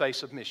changed the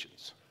face of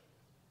missions.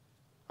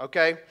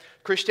 Okay?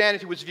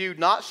 Christianity was viewed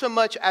not so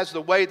much as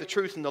the way, the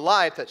truth, and the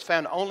life that's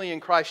found only in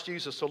Christ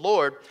Jesus the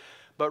Lord,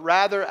 but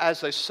rather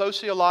as a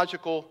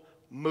sociological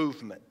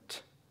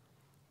movement.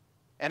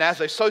 And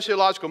as a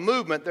sociological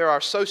movement, there are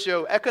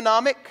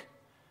socioeconomic,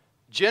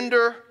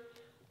 gender,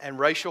 and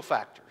racial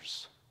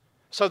factors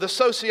So the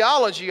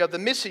sociology of the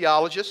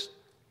missiologists,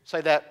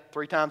 say that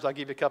 3 times, I'll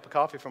give you a cup of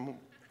coffee from,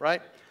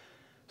 right?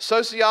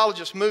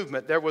 Sociologist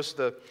movement, there was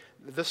the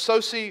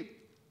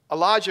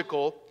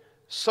sociological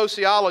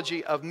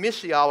sociology of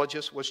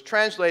missiologists was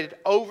translated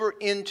over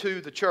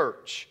into the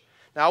church.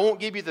 Now, I won't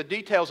give you the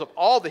details of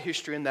all the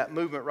history in that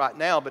movement right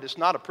now, but it's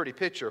not a pretty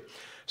picture.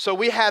 So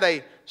we had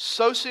a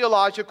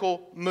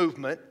sociological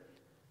movement,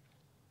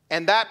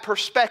 and that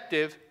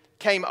perspective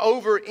came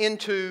over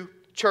into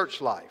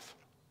church life.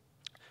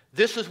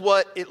 This is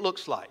what it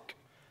looks like.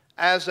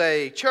 As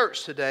a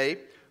church today,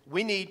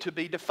 we need to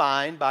be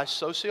defined by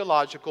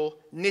sociological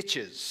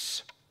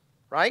niches,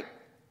 right?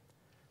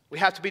 We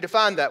have to be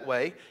defined that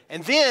way.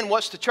 And then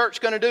what's the church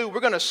going to do?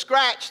 We're going to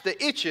scratch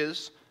the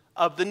itches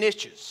of the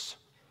niches.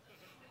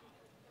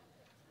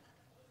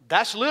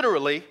 That's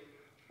literally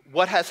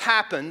what has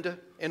happened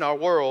in our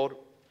world,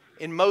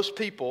 in most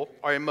people,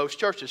 or in most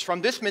churches.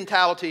 From this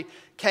mentality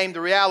came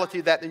the reality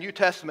that the New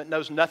Testament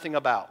knows nothing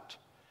about.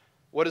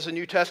 What does the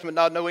New Testament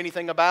not know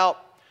anything about?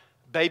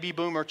 Baby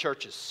boomer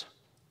churches.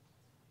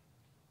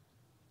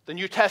 The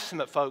New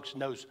Testament, folks,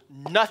 knows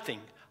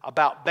nothing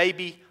about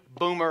baby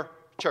boomer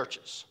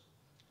churches.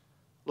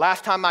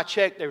 Last time I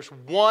checked, there's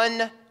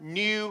one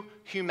new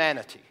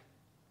humanity,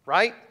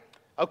 right?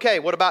 Okay,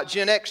 what about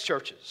Gen X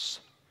churches?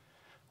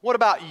 What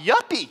about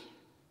yuppie? You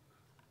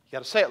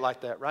got to say it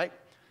like that, right?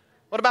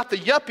 What about the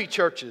yuppie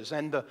churches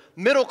and the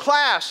middle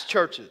class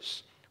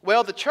churches?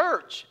 Well, the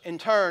church, in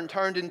turn,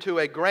 turned into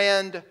a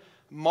grand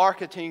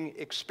marketing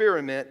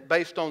experiment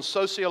based on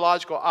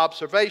sociological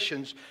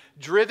observations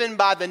driven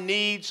by the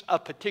needs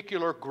of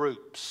particular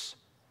groups.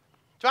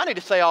 Do I need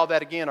to say all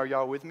that again? Are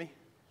y'all with me?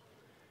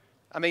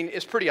 I mean,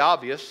 it's pretty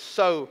obvious.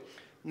 So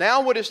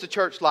now what is the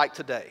church like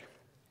today?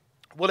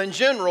 Well, in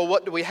general,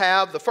 what do we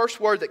have? The first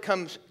word that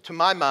comes to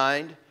my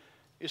mind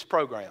is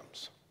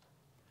programs.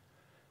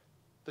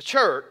 The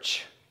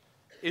church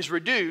is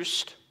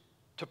reduced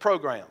to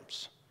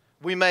programs.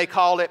 We may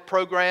call it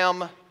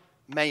program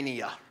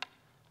mania.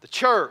 The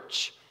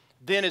church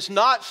then is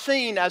not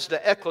seen as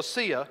the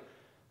ecclesia,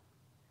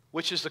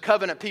 which is the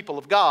covenant people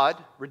of God,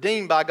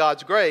 redeemed by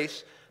God's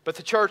grace, but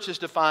the church is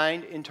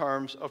defined in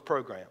terms of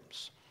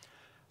programs.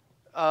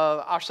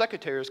 Our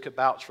secretaries could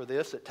vouch for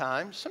this at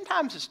times.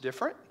 Sometimes it's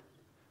different.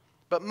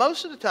 But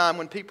most of the time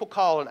when people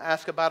call and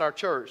ask about our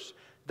church,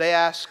 they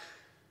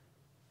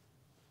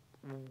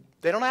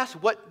don't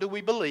ask what do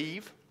we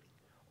believe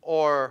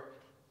or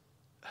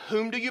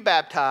whom do you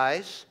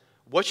baptize,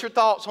 what's your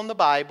thoughts on the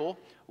Bible,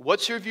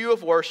 what's your view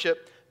of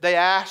worship. They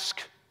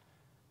ask,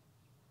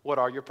 what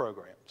are your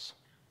programs?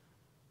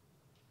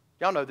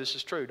 Y'all know this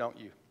is true, don't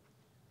you?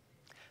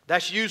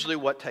 That's usually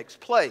what takes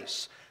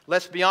place.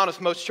 Let's be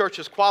honest, most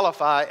churches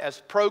qualify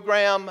as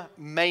program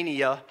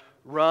mania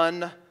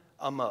run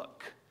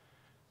amok.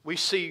 We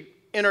see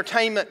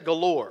entertainment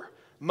galore.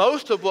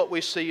 Most of what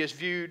we see is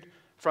viewed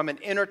from an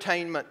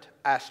entertainment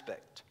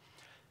aspect.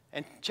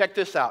 And check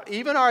this out.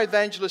 Even our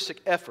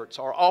evangelistic efforts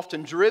are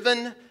often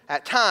driven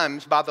at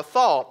times by the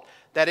thought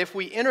that if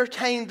we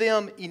entertain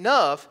them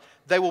enough,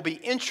 they will be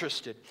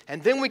interested.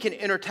 And then we can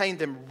entertain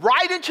them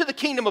right into the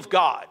kingdom of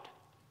God,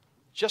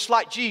 just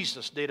like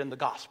Jesus did in the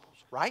Gospels,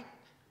 right?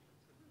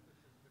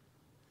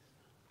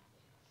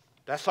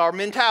 That's our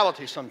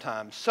mentality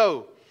sometimes.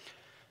 So,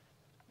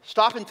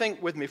 stop and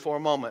think with me for a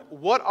moment.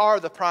 What are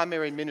the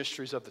primary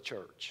ministries of the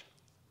church?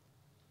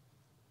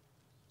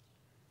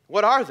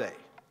 What are they?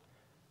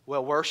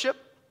 Well, worship,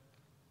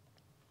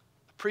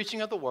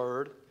 preaching of the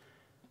word,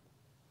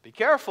 be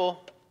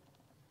careful,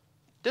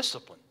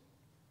 discipline.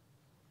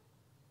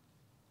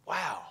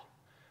 Wow.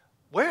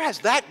 Where has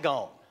that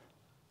gone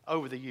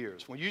over the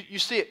years? When you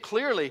see it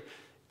clearly,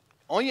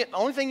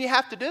 only thing you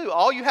have to do,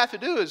 all you have to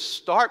do is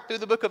start through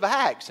the book of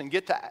Acts and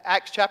get to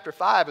Acts chapter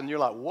 5, and you're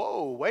like,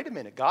 whoa, wait a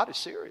minute, God is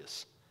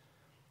serious.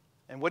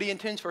 And what he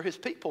intends for his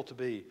people to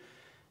be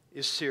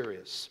is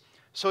serious.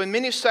 So in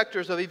many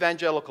sectors of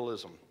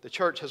evangelicalism, the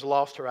church has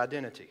lost her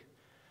identity.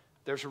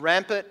 There's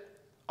rampant,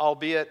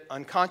 albeit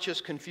unconscious,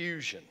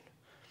 confusion.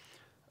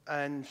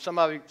 And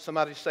somebody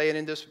saying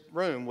in this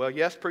room, well,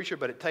 yes, preacher,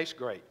 but it tastes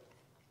great.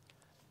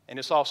 And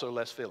it's also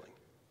less filling.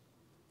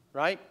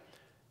 Right?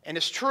 And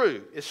it's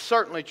true. It's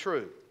certainly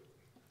true.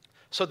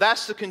 So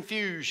that's the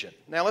confusion.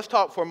 Now let's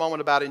talk for a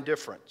moment about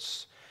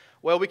indifference.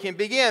 Well, we can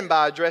begin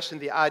by addressing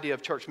the idea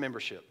of church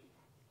membership.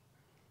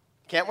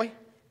 Can't we?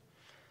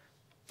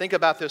 Think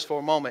about this for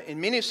a moment.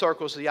 In many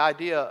circles, the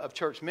idea of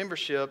church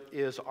membership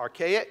is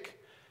archaic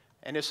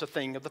and it's a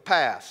thing of the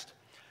past.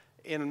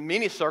 In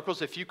many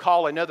circles, if you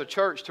call another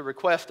church to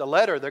request a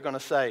letter, they're going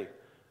to say,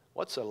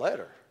 what's a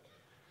letter?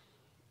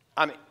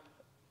 I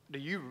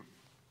mean,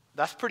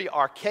 that's pretty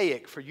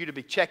archaic for you to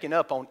be checking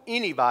up on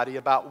anybody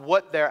about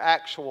what their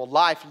actual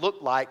life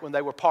looked like when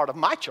they were part of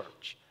my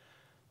church.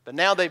 But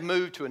now they've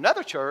moved to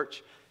another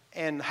church,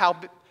 and how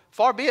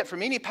far be it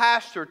from any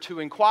pastor to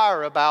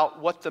inquire about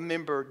what the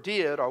member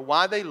did or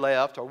why they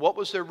left or what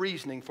was their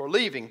reasoning for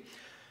leaving.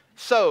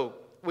 So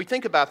we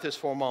think about this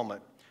for a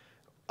moment.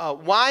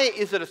 Why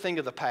is it a thing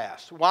of the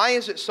past? Why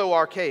is it so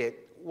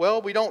archaic?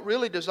 well, we don't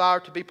really desire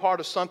to be part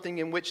of something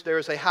in which there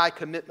is a high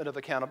commitment of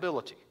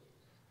accountability.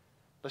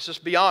 Let's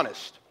just be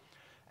honest.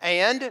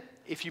 And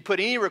if you put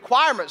any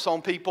requirements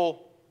on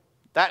people,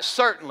 that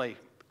certainly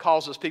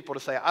causes people to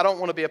say, I don't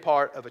want to be a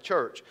part of a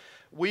church.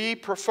 We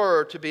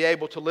prefer to be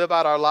able to live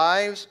out our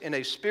lives in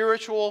a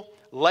spiritual,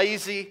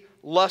 lazy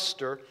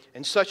luster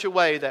in such a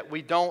way that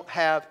we don't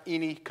have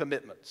any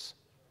commitments.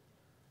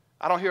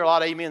 I don't hear a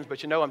lot of amens,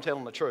 but you know I'm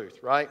telling the truth,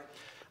 right?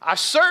 I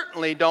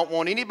certainly don't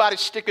want anybody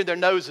sticking their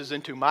noses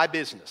into my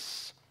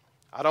business.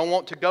 I don't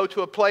want to go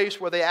to a place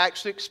where they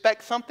actually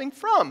expect something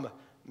from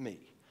me.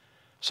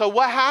 So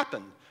what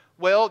happened?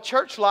 Well,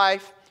 church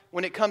life,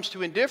 when it comes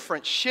to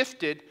indifference,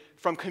 shifted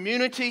from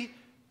community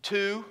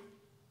to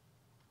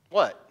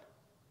what?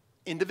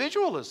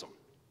 Individualism.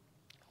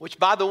 Which,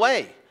 by the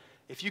way,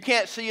 if you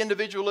can't see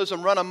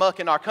individualism run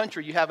amok in our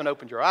country, you haven't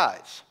opened your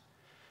eyes.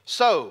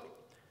 So,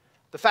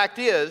 the fact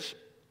is,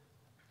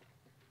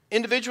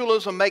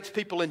 individualism makes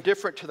people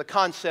indifferent to the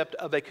concept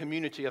of a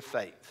community of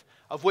faith,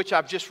 of which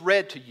I've just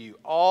read to you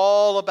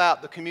all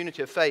about the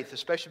community of faith,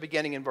 especially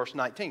beginning in verse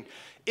 19.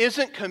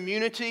 Isn't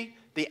community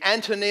the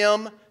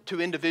antonym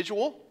to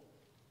individual?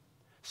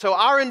 So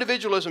our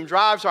individualism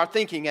drives our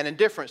thinking and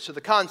indifference to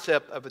the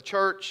concept of a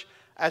church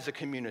as a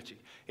community.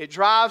 It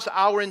drives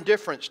our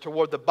indifference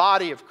toward the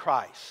body of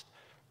Christ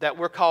that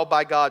we're called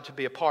by God to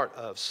be a part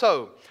of.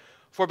 So,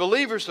 for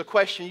believers, the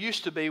question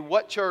used to be,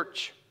 what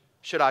church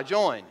should I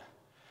join?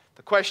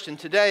 The question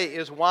today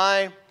is,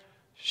 why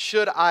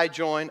should I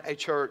join a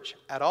church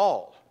at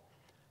all?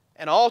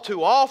 And all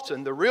too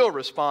often, the real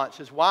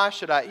response is, why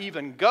should I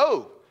even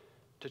go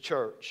to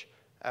church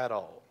at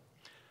all?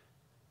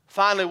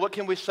 Finally, what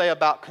can we say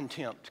about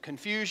contempt?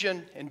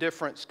 Confusion,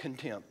 indifference,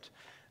 contempt.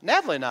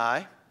 Natalie and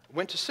I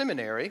went to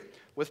seminary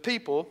with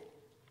people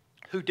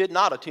who did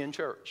not attend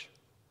church.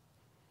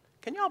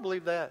 Can y'all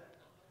believe that?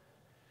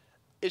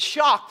 It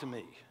shocked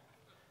me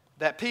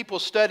that people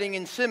studying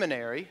in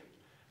seminary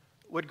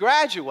would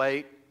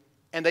graduate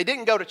and they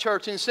didn't go to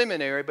church in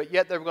seminary, but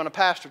yet they were going to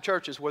pastor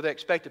churches where they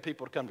expected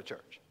people to come to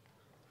church.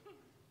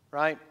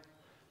 Right?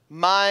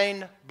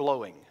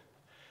 Mind-blowing.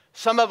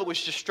 Some of it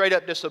was just straight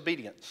up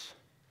disobedience.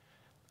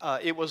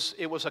 It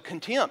was a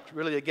contempt,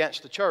 really,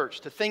 against the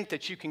church to think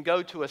that you can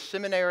go to a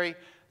seminary,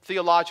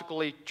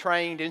 theologically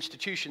trained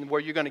institution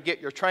where you're going to get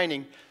your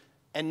training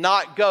and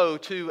not go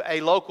to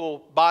a local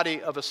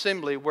body of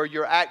assembly where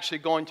you're actually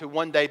going to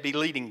one day be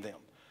leading them.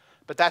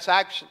 But that's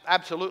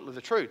absolutely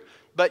the truth.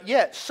 But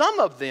yet, some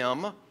of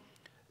them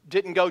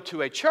didn't go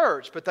to a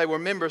church, but they were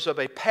members of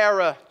a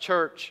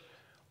para-church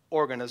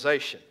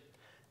organization.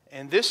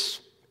 And this,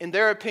 in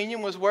their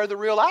opinion, was where the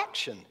real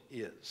action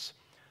is.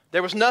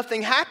 There was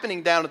nothing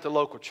happening down at the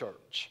local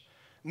church.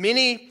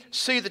 Many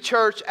see the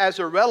church as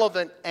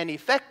irrelevant and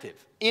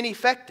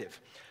ineffective.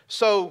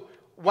 So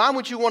why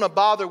would you want to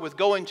bother with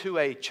going to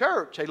a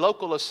church, a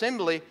local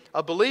assembly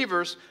of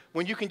believers,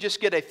 when you can just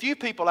get a few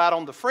people out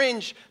on the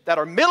fringe that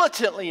are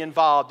militantly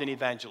involved in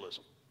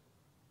evangelism?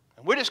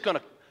 And we're just going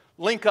to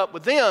link up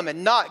with them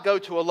and not go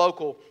to a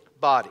local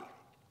body.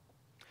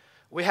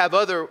 We have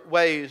other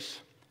ways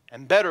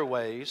and better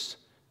ways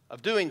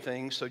of doing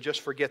things, so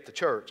just forget the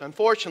church.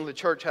 Unfortunately, the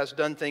church has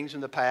done things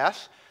in the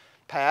past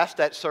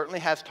that certainly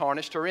has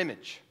tarnished her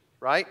image,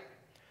 right?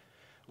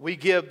 We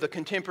give the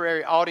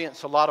contemporary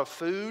audience a lot of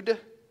food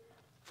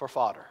for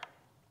fodder.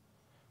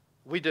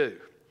 We do.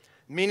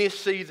 Many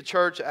see the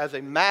church as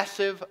a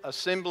massive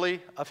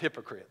assembly of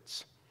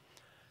hypocrites.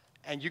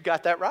 And you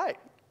got that right.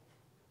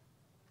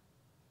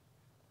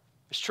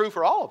 It's true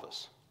for all of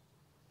us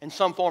in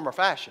some form or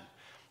fashion.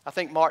 I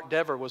think Mark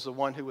Dever was the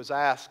one who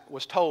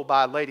was told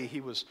by a lady, I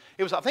think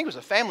it was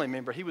a family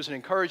member, he was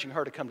encouraging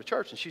her to come to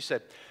church. And she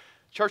said,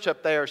 church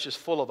up there is just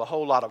full of a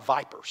whole lot of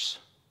vipers.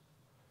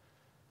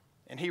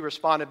 And he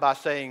responded by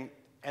saying,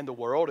 and the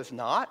world is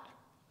not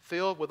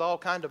filled with all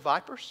kinds of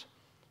vipers?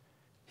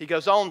 He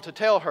goes on to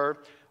tell her,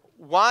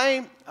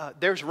 why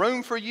there's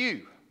room for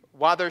you,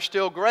 why there's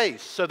still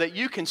grace, so that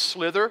you can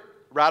slither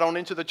right on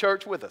into the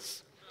church with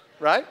us,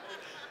 right?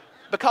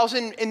 Because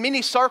in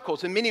many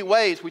circles, in many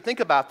ways, we think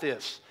about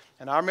this.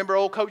 And I remember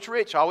old Coach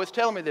Rich always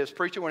telling me this,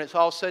 preacher, when it's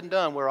all said and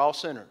done, we're all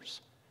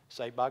sinners,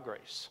 saved by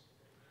grace.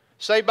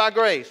 Saved by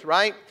grace,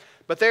 right?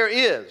 But there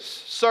is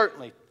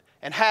certainly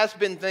and has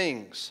been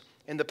things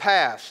in the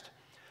past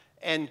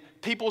and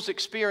people's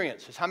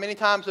experiences. How many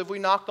times have we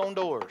knocked on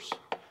doors?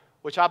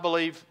 Which I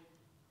believe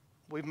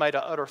we've made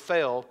an utter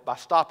fail by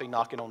stopping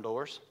knocking on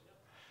doors.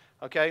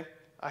 Okay?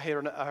 I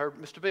heard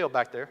Mr. Bill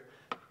back there.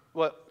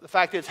 Well, the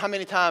fact is, how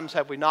many times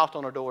have we knocked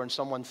on a door and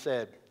someone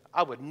said,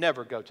 I would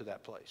never go to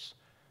that place?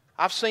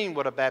 I've seen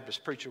what a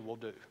Baptist preacher will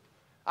do.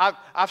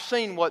 I've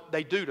seen what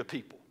they do to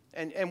people.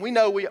 And we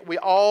know we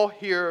all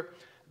hear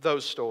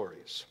those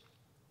stories.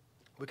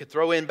 We could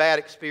throw in bad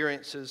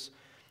experiences.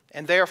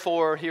 And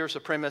therefore, here's the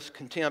premise,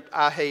 contempt.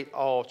 I hate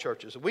all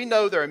churches. We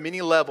know there are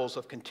many levels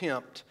of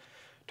contempt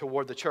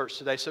toward the church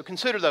today. So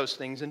consider those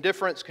things.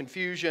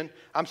 Confusion,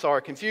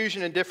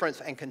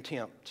 indifference, and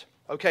contempt.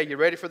 Okay, you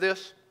ready for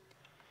this?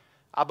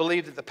 I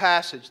believe that the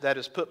passage that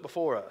is put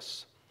before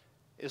us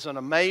is an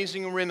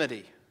amazing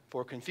remedy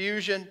for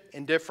confusion,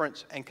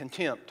 indifference, and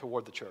contempt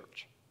toward the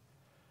church.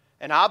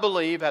 And I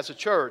believe as a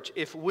church,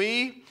 if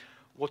we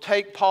will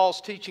take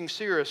Paul's teaching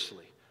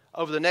seriously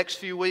over the next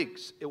few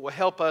weeks, it will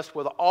help us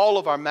with all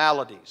of our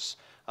maladies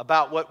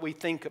about what we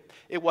think.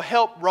 It will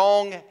help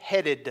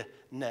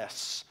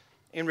wrong-headedness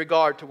in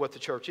regard to what the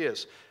church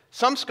is.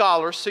 Some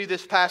scholars see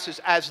this passage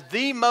as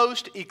the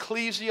most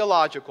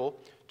ecclesiological,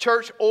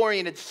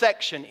 church-oriented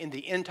section in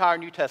the entire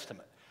New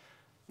Testament.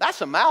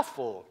 That's a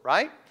mouthful,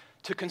 right?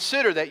 To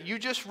consider that you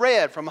just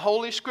read from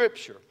Holy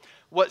Scripture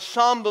what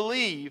some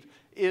believe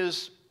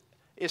is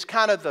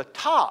kind of the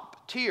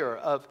top tier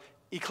of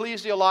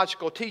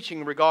ecclesiological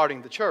teaching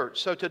regarding the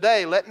church. So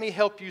today, let me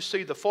help you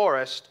see the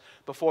forest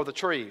before the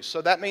trees.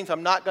 So that means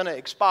I'm not going to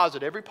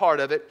exposit every part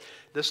of it.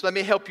 Just let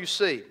me help you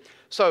see.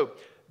 So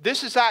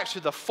this is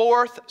actually the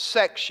fourth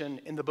section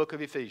in the book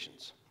of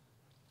Ephesians.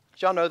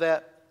 Did y'all know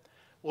that?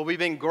 Well, we've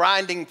been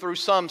grinding through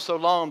some so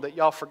long that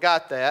y'all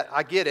forgot that.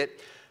 I get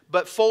it.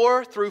 But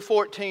 4 through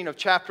 14 of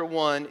chapter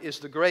 1 is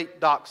the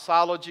great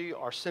doxology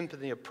or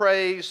symphony of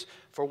praise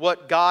for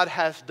what God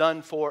has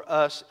done for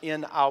us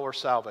in our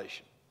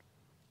salvation.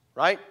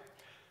 Right?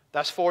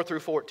 That's 4 through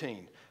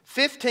 14.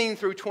 15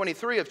 through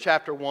 23 of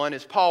chapter 1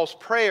 is Paul's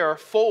prayer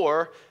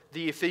for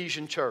the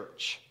Ephesian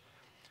church.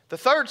 The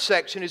third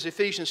section is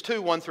Ephesians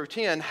 2, 1 through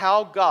 10,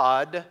 how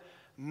God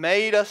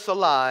made us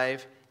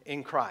alive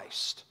in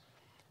Christ.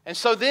 And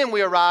so then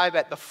we arrive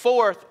at the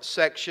fourth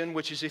section,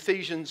 which is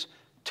Ephesians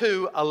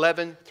 2,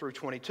 11 through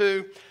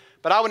 22.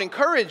 But I would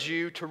encourage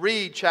you to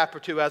read chapter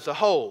 2 as a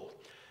whole.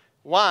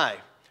 Why?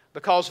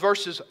 Because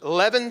verses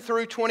 11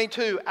 through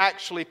 22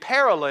 actually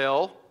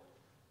parallel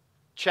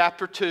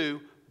chapter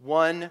 2,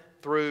 1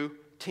 through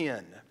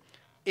 10.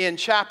 In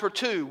chapter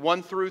 2,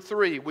 1 through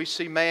 3, we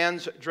see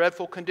man's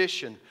dreadful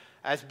condition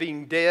as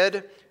being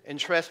dead in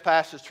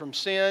trespasses from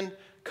sin,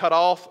 cut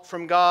off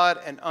from God,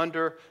 and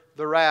under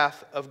the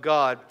wrath of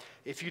God.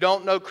 If you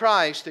don't know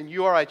Christ, then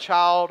you are a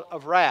child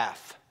of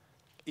wrath,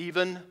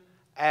 even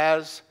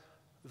as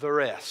the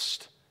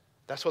rest.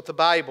 That's what the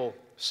Bible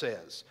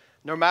says.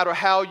 No matter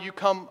how you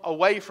come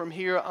away from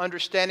here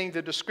understanding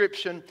the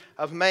description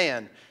of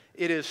man,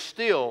 it is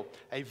still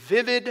a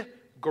vivid,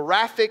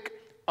 graphic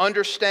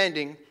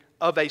understanding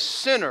of a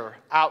sinner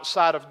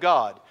outside of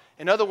God.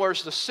 In other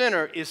words, the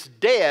sinner is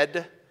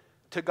dead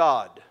to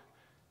God.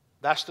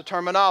 That's the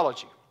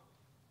terminology.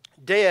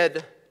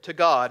 Dead to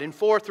God. In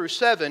 4 through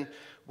 7,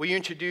 we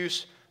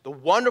introduce the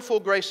wonderful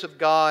grace of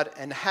God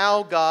and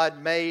how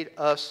God made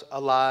us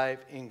alive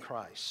in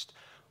Christ.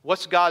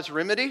 What's God's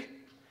remedy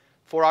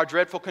for our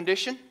dreadful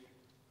condition?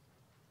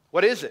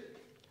 What is it?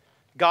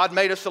 God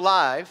made us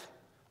alive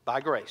by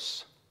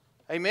grace.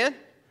 Amen?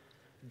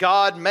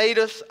 God made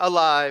us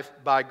alive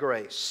by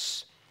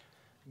grace.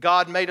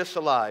 God made us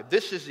alive.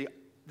 This is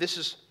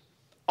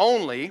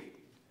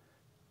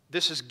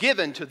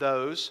given to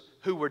those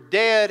who were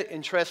dead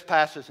in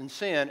trespasses and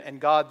sin,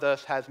 and God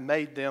thus has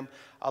made them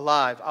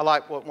alive. I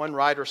like what one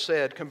writer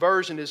said.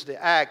 Conversion is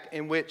the act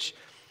in which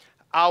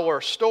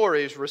our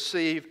stories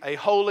receive a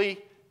holy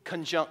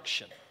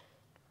conjunction.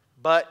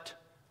 But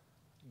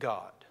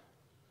God.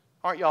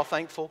 Aren't y'all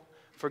thankful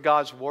for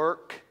God's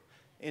work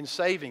in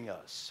saving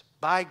us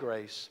by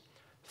grace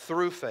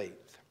through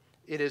faith?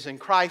 It is in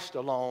Christ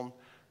alone,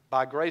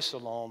 by grace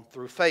alone,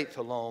 through faith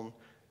alone,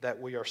 that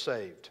we are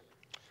saved.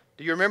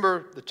 Do you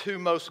remember the two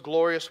most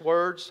glorious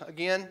words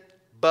again?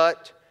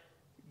 But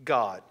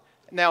God.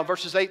 Now,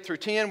 verses 8 through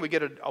 10, we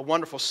get a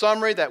wonderful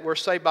summary that we're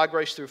saved by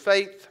grace through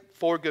faith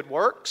for good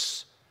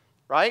works,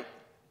 right?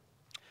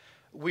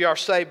 We are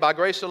saved by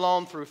grace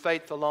alone, through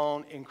faith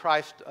alone, in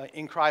Christ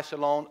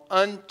alone,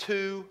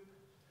 unto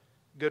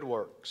good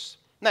works.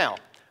 Now,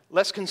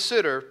 let's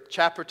consider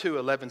chapter 2,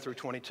 11 through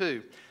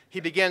 22. He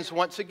begins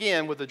once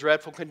again with the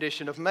dreadful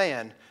condition of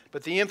man.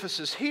 But the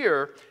emphasis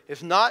here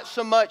is not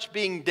so much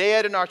being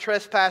dead in our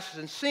trespasses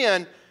and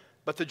sin,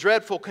 but the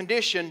dreadful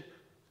condition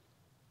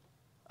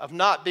of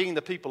not being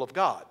the people of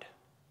God.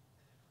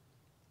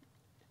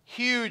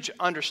 Huge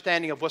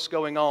understanding of what's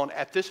going on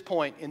at this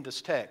point in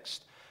this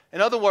text. In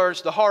other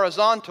words, the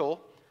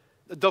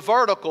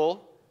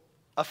vertical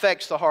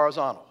affects the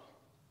horizontal.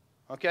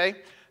 Okay?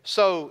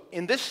 So,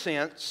 in this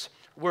sense,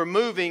 we're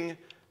moving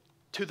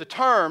to the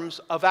terms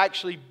of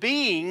actually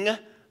being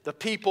the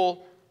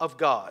people of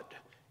God.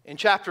 In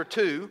chapter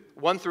 2,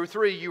 1 through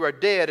 3, you are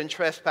dead in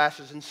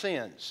trespasses and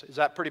sins. Is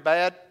that pretty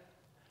bad?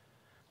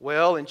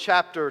 Well, in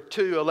chapter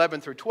 2, 11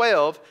 through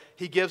 12,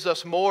 he gives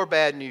us more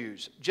bad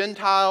news.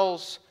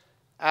 Gentiles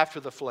after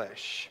the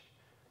flesh,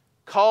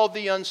 called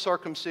the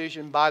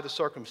uncircumcision by the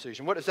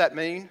circumcision. What does that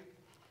mean?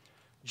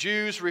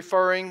 Jews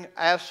referring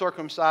as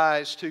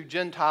circumcised to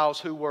Gentiles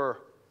who were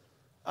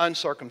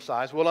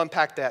uncircumcised. We'll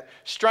unpack that.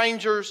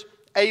 Strangers,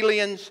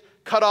 aliens,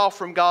 cut off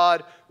from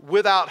God,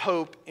 without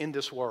hope in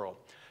this world.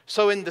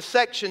 So in the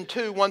section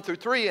 2, 1 through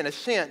 3, in a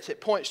sense, it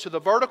points to the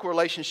vertical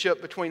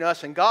relationship between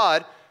us and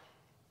God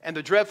and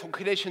the dreadful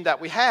condition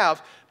that we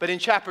have. But in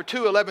chapter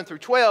 2, 11 through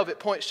 12, it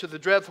points to the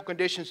dreadful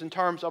conditions in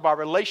terms of our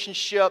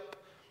relationship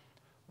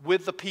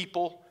with the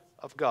people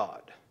of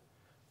God.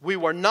 We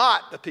were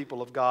not the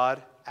people of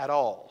God at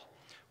all.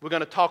 We're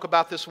going to talk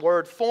about this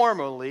word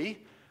formerly,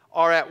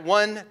 or at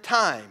one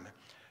time.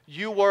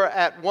 You were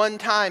at one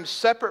time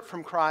separate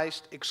from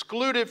Christ,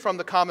 excluded from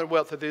the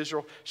commonwealth of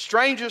Israel,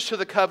 strangers to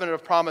the covenant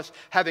of promise,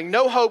 having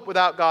no hope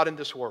without God in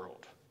this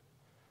world.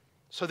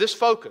 So this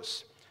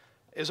focus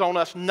is on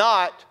us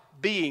not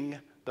being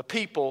the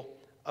people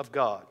of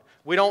God.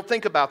 We don't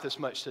think about this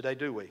much today,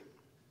 do we?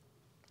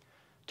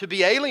 To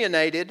be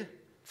alienated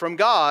from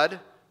God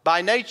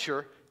by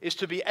nature is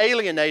to be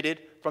alienated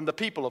from the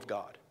people of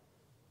God.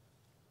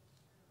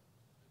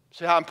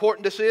 See how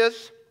important this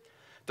is?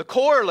 The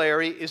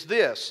corollary is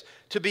this: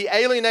 to be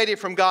alienated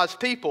from God's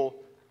people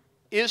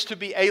is to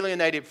be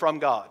alienated from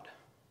God.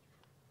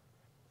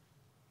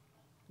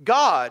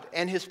 God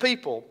and His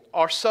people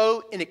are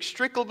so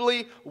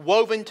inextricably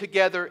woven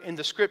together in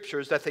the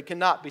Scriptures that they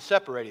cannot be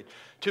separated.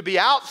 To be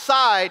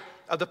outside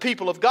of the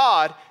people of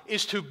God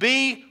is to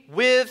be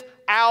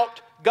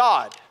without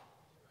God.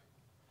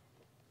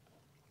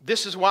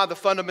 This is why the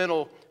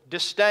fundamental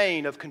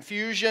disdain of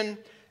confusion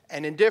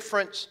and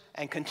indifference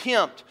and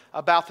contempt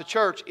about the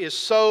church is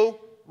so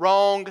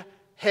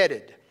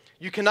wrong-headed.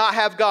 You cannot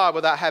have God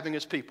without having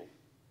His people.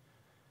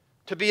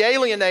 To be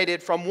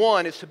alienated from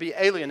one is to be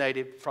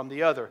alienated from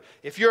the other.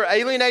 If you're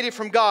alienated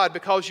from God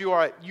because you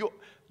are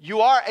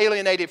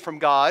alienated from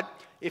God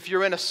if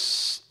you're in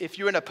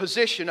a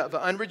position of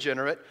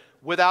unregenerate,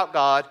 without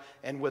God,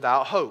 and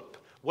without hope.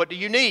 What do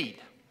you need?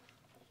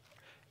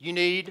 You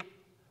need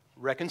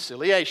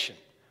reconciliation,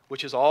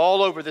 which is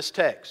all over this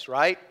text,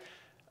 right?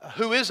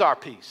 Who is our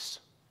peace?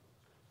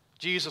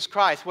 Jesus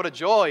Christ. What a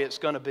joy it's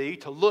going to be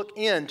to look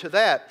into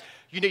that.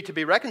 You need to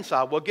be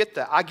reconciled. Well, get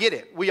that. I get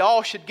it. We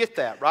all should get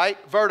that, right?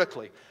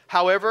 Vertically.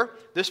 However,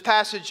 this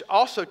passage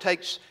also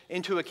takes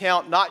into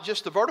account not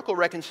just the vertical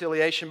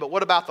reconciliation, but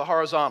what about the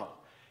horizontal?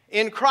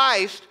 In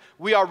Christ,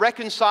 we are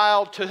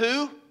reconciled to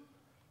who?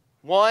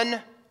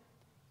 One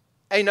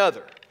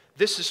another.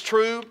 This is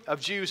true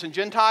of Jews and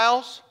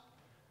Gentiles.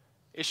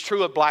 It's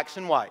true of blacks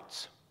and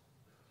whites.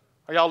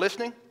 Are y'all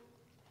listening?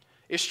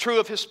 It's true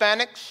of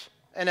Hispanics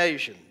and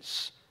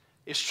Asians.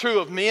 It's true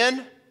of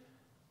men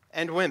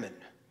and women.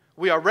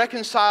 We are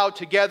reconciled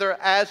together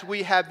as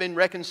we have been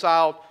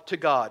reconciled to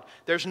God.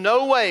 There's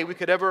no way we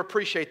could ever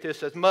appreciate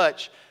this as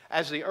much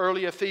as the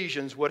early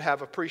Ephesians would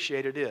have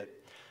appreciated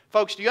it.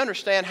 Folks, do you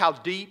understand how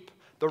deep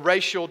the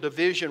racial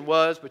division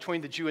was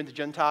between the Jew and the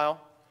Gentile?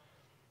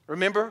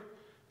 Remember,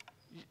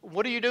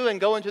 what are you doing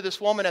going to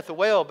this woman at the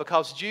well?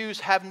 Because Jews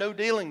have no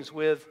dealings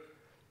with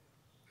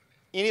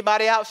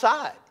anybody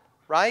outside,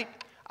 right?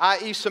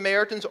 i.e.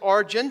 Samaritans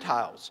or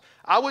Gentiles.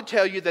 I would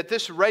tell you that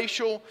this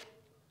racial,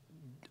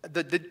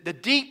 the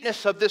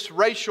deepness of this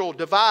racial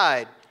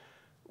divide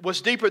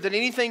was deeper than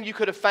anything you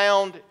could have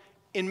found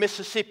in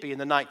Mississippi in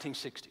the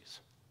 1960s.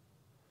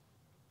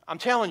 I'm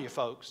telling you,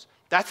 folks,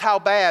 that's how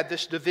bad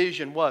this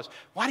division was.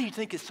 Why do you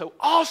think it's so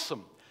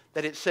awesome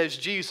that it says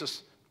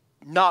Jesus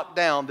knocked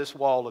down this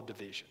wall of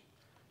division?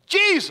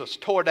 Jesus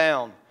tore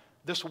down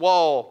this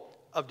wall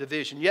of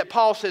division. Yet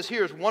Paul says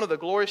here's one of the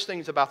glorious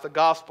things about the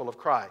gospel of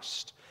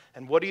Christ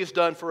and what He has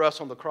done for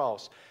us on the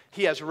cross.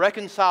 He has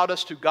reconciled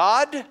us to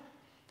God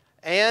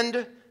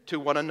and to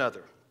one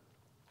another.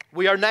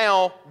 We are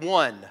now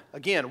one.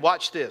 Again,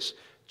 watch this.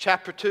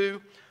 Chapter 2,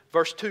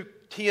 verse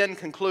 2:10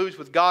 concludes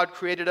with God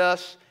created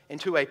us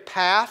into a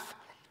path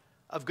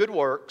of good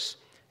works.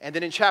 And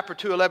then in chapter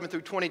 2, 11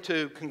 through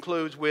 22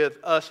 concludes with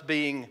us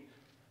being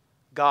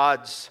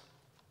God's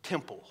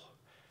temple.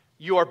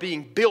 You are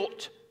being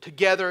built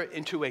together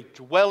into a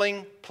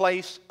dwelling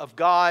place of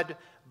God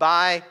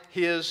by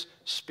His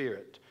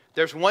Spirit.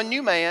 There's one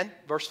new man,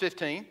 verse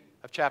 15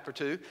 of chapter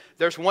 2.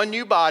 There's one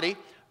new body,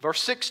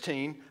 verse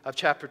 16 of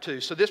chapter 2.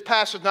 So this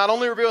passage not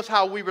only reveals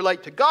how we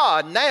relate to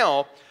God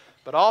now,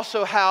 but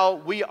also how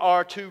we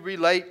are to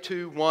relate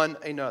to one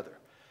another.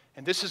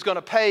 And this is going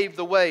to pave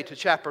the way to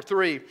chapter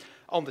 3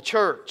 on the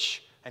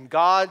church and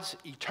God's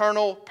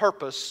eternal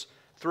purpose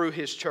through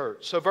His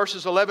church. So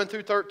verses 11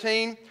 through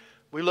 13,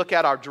 we look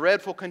at our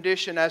dreadful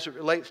condition as it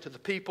relates to the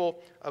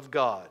people of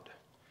God.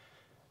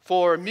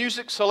 For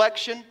music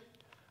selection,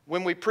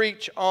 when we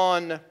preach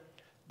on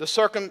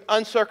the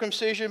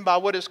uncircumcision by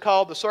what is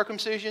called the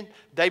circumcision,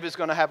 David's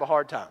going to have a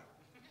hard time.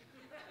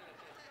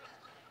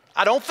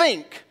 I don't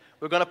think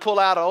we're going to pull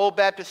out an old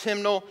Baptist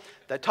hymnal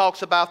that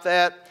talks about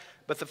that.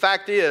 But the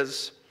fact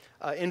is,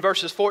 in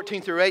verses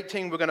 14 through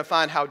 18, we're going to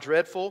find how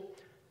dreadful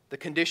the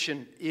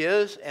condition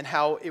is and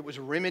how it was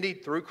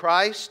remedied through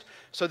Christ.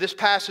 So this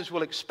passage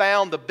will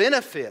expound the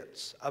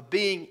benefits of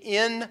being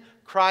in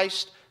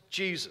Christ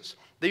Jesus.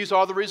 These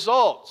are the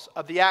results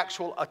of the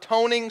actual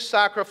atoning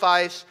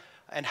sacrifice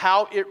and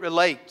how it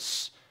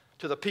relates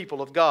to the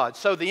people of God.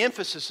 So the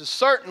emphasis is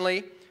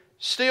certainly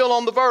still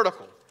on the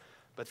vertical,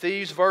 but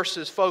these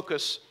verses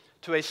focus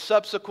to a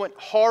subsequent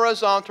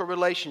horizontal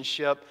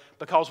relationship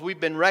because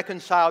we've been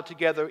reconciled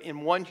together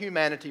in one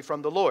humanity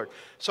from the Lord.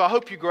 So I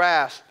hope you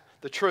grasp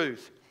the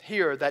truth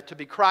here that to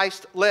be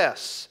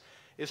Christ-less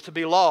is to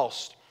be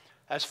lost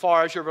as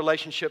far as your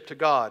relationship to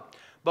God.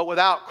 But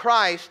without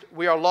Christ,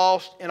 we are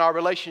lost in our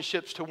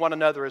relationships to one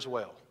another as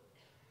well.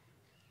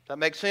 Does that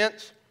make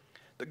sense?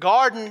 The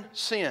garden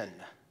sin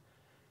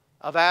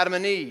of Adam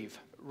and Eve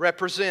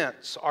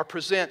represents or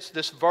presents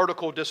this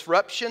vertical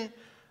disruption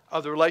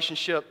of the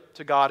relationship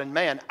to God and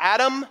man.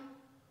 Adam,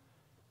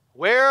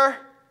 where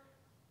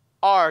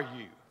are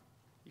you?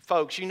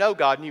 Folks, you know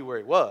God knew where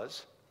he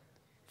was,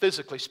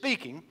 physically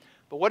speaking,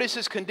 but what is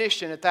his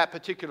condition at that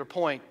particular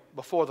point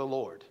before the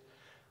Lord?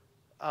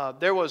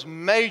 There was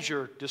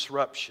major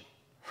disruption,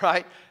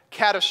 right?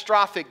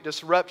 Catastrophic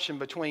disruption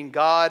between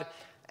God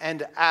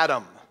and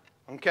Adam,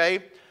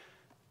 okay?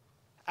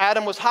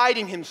 Adam was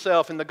hiding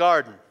himself in the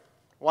garden.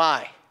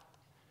 Why?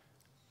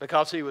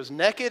 Because he was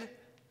naked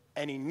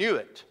and he knew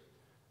it.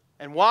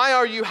 And why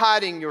are you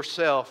hiding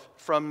yourself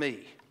from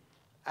me?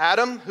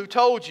 Adam, who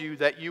told you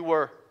that you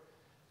were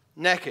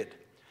naked?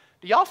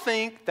 Do y'all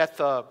think that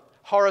the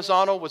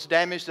horizontal was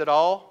damaged at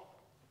all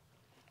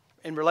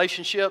in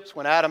relationships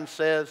when Adam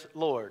says,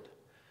 Lord,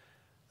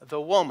 the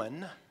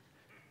woman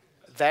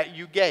that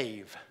you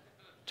gave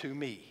to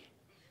me?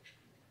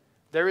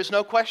 There is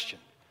no question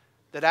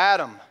that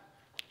Adam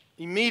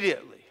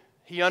immediately,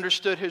 he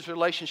understood his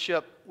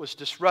relationship was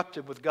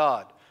disrupted with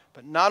God.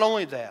 But not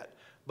only that,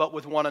 but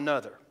with one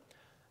another.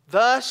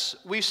 Thus,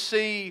 we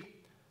see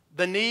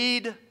the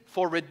need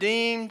for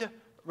redeemed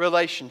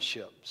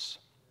relationships.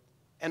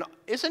 And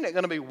isn't it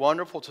going to be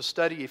wonderful to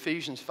study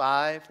Ephesians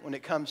 5 when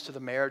it comes to the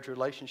marriage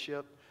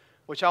relationship?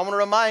 Which I want to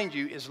remind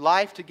you is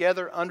life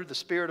together under the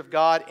Spirit of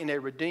God in a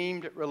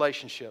redeemed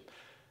relationship.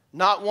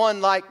 Not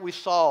one like we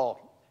saw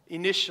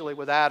initially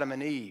with Adam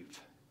and Eve.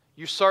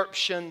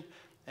 Usurpation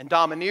and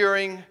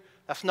domineering.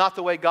 That's not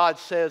the way God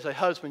says a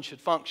husband should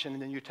function in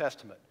the New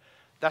Testament.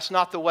 That's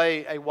not the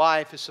way a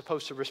wife is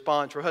supposed to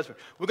respond to her husband.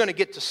 We're going to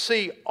get to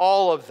see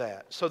all of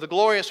that. So the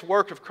glorious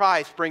work of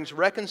Christ brings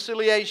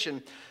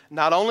reconciliation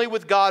not only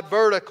with God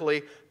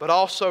vertically, but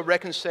also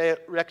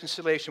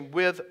reconciliation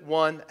with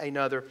one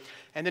another.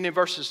 And then in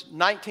verses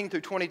 19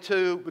 through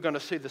 22, we're going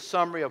to see the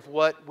summary of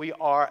what we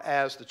are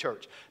as the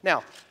church.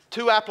 Now,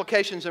 2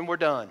 applications and we're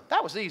done.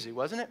 That was easy,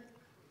 wasn't it?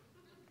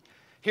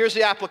 Here's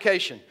the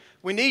application.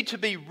 We need to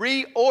be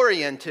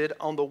reoriented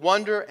on the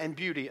wonder and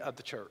beauty of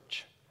the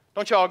church.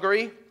 Don't y'all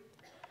agree?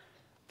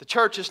 The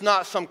church is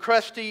not some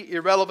crusty,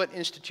 irrelevant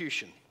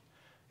institution.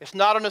 It's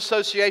not an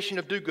association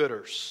of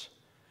do-gooders.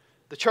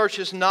 The church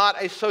is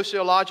not a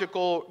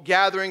sociological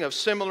gathering of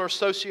similar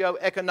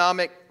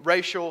socioeconomic,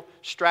 racial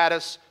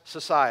stratus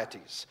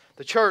societies.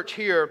 The church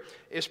here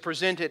is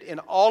presented in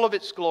all of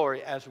its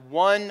glory as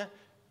one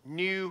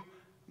new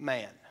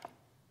man.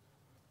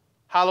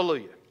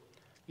 Hallelujah.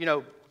 You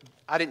know,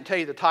 I didn't tell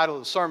you the title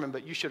of the sermon,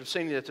 but you should have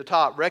seen it at the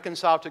top.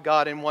 Reconciled to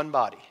God in one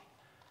body.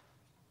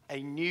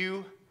 A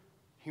new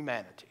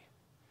humanity.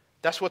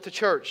 That's what the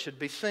church should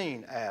be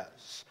seen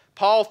as.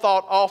 Paul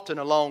thought often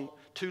along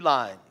 2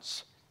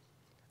 lines.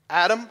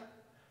 Adam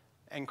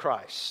and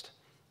Christ.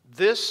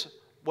 This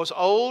was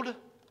old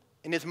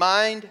in his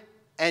mind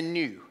and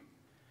new.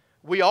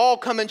 We all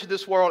come into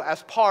this world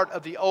as part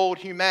of the old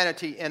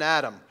humanity in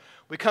Adam.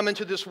 We come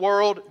into this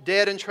world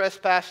dead in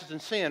trespasses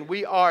and sin.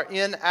 We are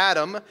in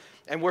Adam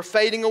and we're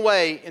fading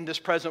away in this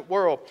present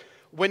world.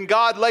 When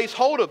God lays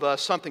hold of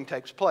us, something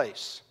takes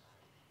place.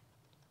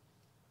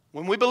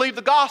 When we believe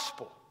the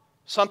gospel,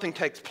 something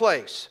takes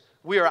place.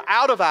 We are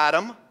out of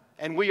Adam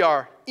and we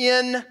are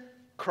in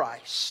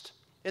Christ.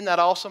 Isn't that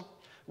awesome?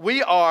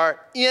 We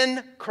are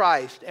in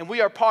Christ and we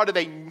are part of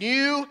a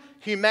new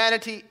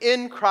humanity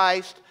in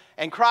Christ.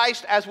 And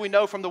Christ, as we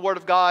know from the Word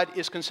of God,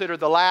 is considered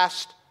the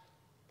last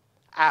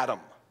Adam,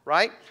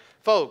 right?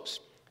 Folks,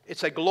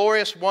 it's a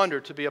glorious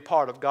wonder to be a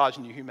part of God's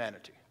new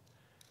humanity.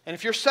 And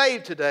if you're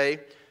saved today,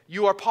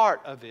 you are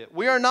part of it.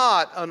 We are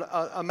not an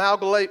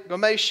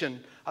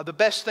amalgamation of the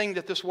best thing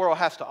that this world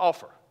has to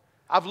offer.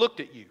 I've looked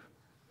at you.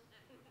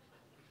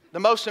 The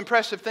most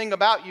impressive thing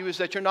about you is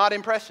that you're not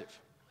impressive.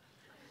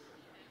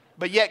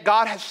 But yet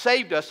God has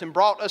saved us and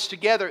brought us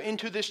together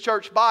into this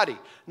church body.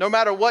 No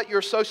matter what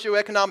your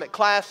socioeconomic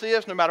class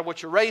is, no matter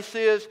what your race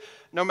is,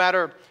 no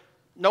matter,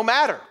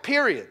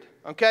 period.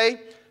 Okay?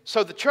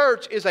 So the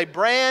church is a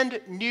brand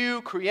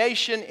new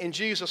creation in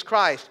Jesus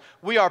Christ.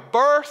 We are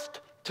birthed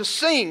to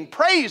sing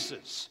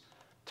praises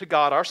to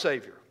God our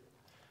Savior.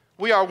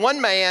 We are one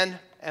man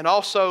and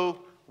also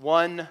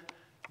one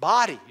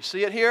body. You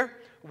see it here?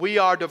 We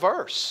are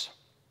diverse,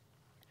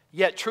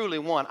 yet truly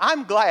one.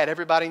 I'm glad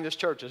everybody in this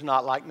church is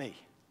not like me.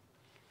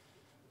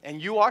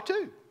 And you are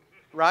too,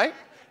 right?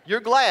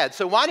 You're glad.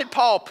 So why did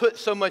Paul put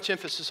so much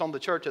emphasis on the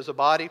church as a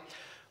body?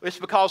 It's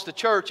because the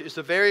church is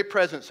the very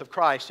presence of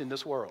Christ in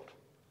this world.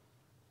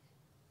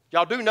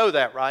 Y'all do know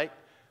that, right?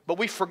 But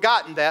we've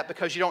forgotten that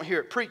because you don't hear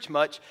it preached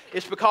much.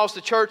 It's because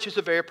the church is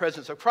the very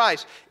presence of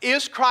Christ.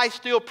 Is Christ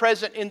still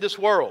present in this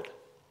world?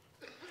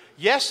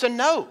 Yes and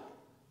no.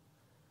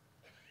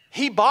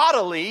 He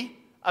bodily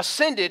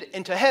ascended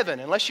into heaven.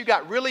 Unless you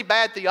got really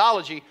bad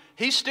theology,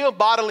 he's still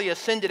bodily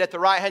ascended at the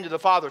right hand of the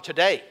Father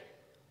today.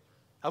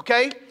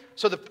 Okay?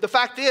 So the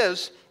fact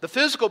is, the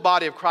physical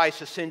body of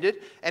Christ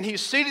ascended, and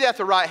he's seated at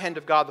the right hand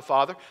of God the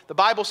Father. The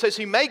Bible says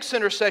he makes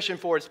intercession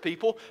for his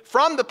people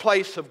from the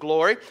place of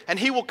glory, and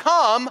he will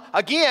come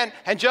again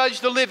and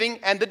judge the living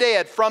and the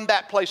dead from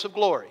that place of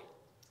glory.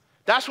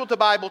 That's what the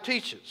Bible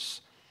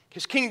teaches.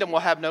 His kingdom will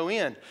have no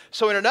end.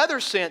 So in another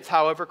sense,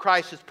 however,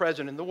 Christ is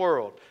present in the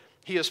world.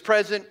 He is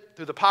present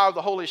through the power of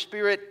the Holy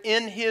Spirit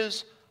in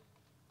his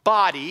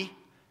body,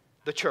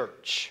 the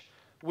church.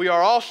 We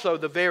are also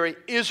the very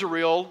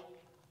Israel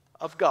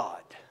of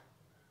God.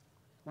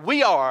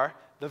 We are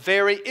the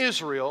very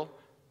Israel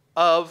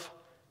of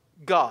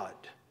God.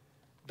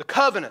 The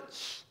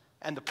covenants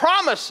and the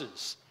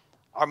promises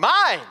are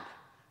mine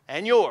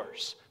and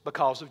yours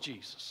because of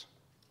Jesus.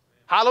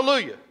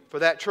 Hallelujah for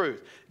that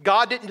truth.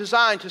 God didn't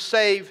design to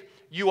save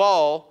you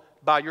all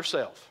by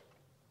yourself.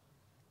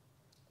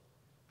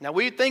 Now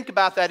we think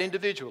about that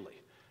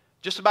individually.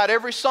 Just about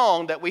every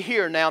song that we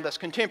hear now that's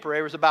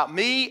contemporary is about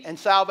me and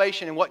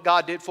salvation and what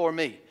God did for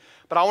me.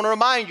 But I want to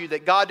remind you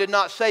that God did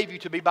not save you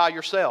to be by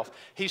yourself.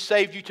 He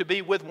saved you to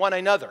be with one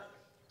another.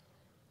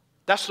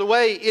 That's the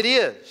way it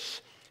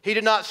is. He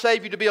did not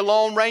save you to be a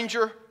Lone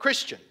Ranger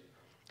Christian.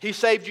 He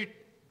saved you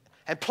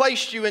and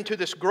placed you into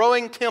this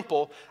growing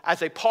temple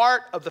as a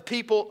part of the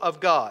people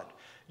of God.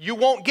 You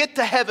won't get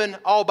to heaven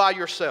all by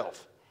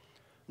yourself.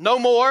 No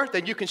more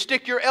than you can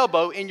stick your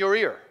elbow in your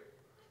ear.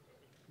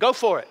 Go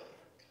for it.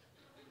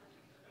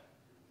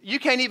 You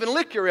can't even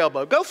lick your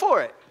elbow. Go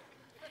for it.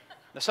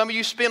 Now, some of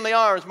you spindly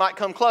arms might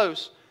come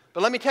close,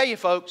 but let me tell you,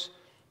 folks,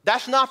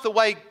 that's not the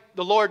way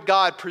the Lord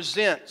God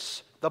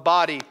presents the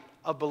body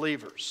of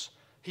believers.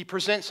 He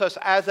presents us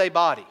as a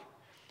body,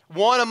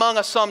 one among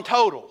a sum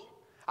total.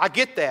 I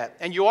get that.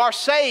 And you are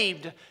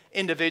saved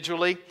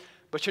individually,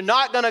 but you're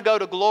not going to go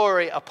to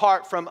glory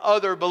apart from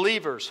other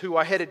believers who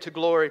are headed to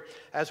glory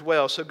as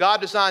well. So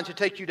God designed to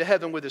take you to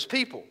heaven with his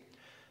people.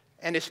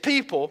 And his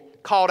people,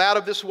 called out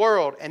of this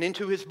world and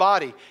into his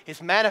body, is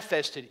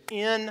manifested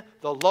in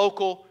the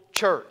local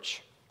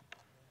church.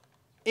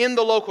 In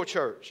the local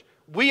church.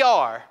 We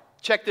are,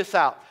 check this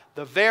out,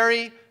 the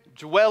very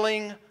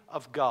dwelling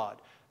of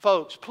God.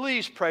 Folks,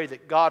 please pray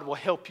that God will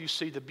help you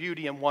see the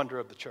beauty and wonder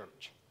of the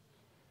church.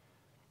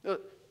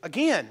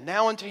 Again,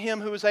 now unto him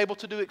who is able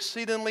to do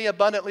exceedingly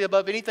abundantly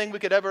above anything we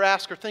could ever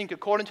ask or think,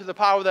 according to the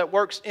power that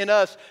works in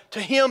us, to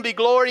him be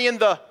glory in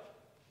the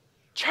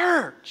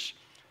church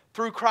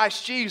through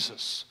Christ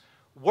Jesus,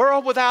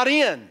 world without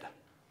end.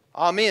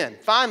 Amen.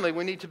 Finally,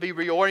 we need to be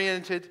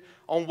reoriented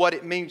on what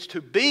it means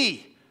to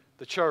be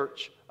the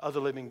church of the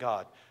living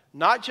God.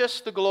 Not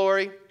just the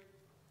glory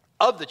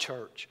of the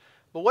church,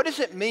 but what does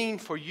it mean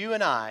for you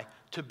and I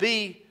to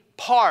be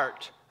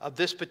part of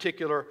this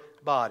particular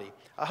body?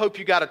 I hope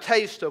you got a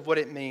taste of what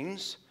it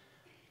means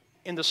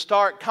in the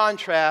stark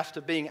contrast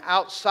of being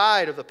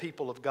outside of the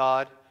people of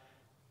God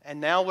and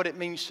now what it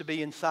means to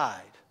be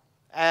inside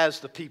as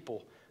the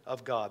people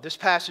of God. This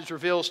passage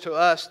reveals to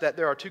us that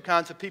there are two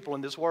kinds of people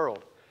in this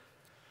world.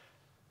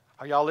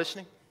 Are y'all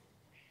listening?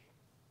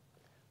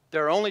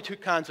 There are only two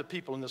kinds of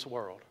people in this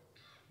world.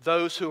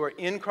 Those who are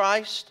in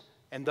Christ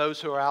and those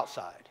who are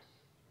outside.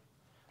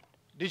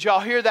 Did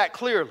y'all hear that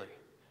clearly?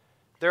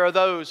 There are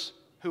those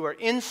who are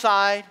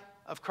inside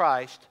of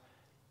Christ,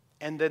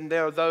 and then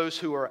there are those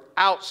who are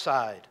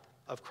outside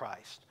of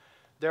Christ.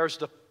 There's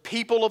the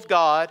people of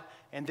God,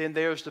 and then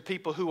there's the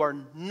people who are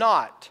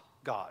not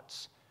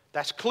God's.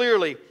 That's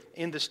clearly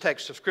in this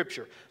text of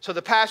Scripture. So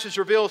the passage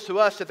reveals to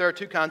us that there are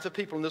two kinds of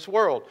people in this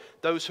world.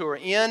 Those who are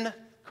in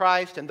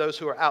Christ and those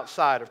who are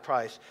outside of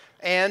Christ.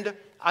 And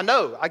I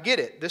know, I get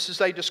it. This is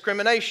a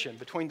discrimination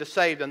between the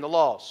saved and the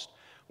lost.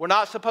 We're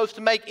not supposed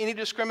to make any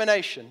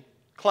discrimination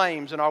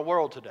claims in our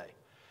world today.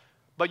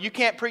 But you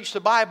can't preach the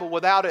Bible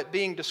without it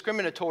being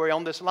discriminatory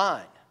on this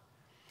line.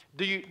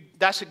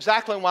 That's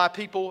exactly why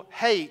people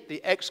hate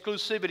the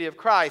exclusivity of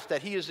Christ,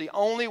 that he is the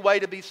only way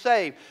to be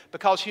saved,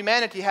 because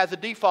humanity has a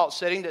default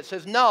setting that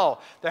says, no,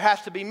 there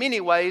has to be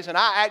many ways, and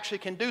I actually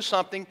can do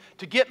something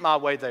to get my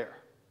way there.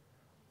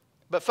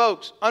 But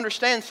folks,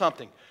 understand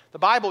something. The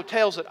Bible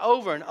tells it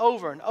over and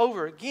over and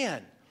over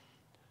again.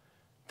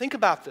 Think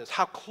about this,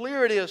 how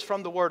clear it is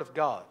from the Word of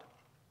God.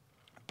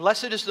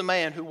 Blessed is the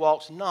man who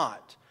walks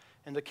not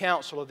in the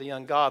counsel of the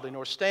ungodly,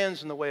 nor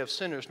stands in the way of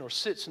sinners, nor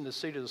sits in the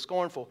seat of the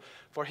scornful.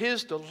 For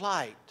his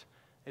delight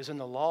is in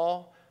the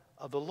law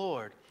of the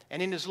Lord,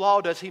 and in his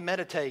law does he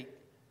meditate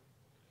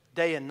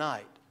day and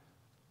night.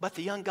 But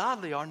the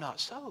ungodly are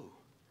not so,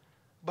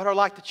 but are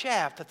like the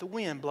chaff that the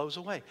wind blows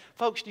away.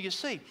 Folks, do you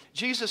see?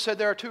 Jesus said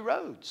there are two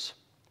roads.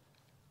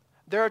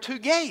 There are two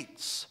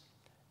gates.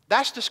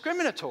 That's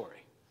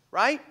discriminatory,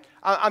 right?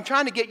 I'm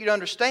trying to get you to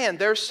understand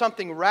there's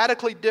something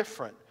radically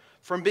different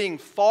from being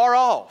far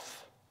off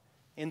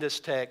in this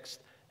text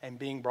and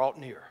being brought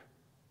near.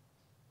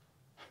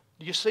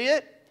 Do you see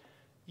it?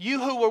 You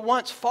who were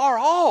once far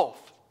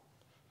off,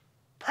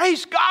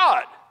 praise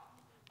God,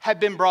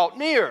 have been brought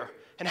near.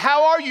 And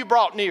how are you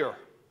brought near?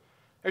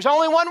 There's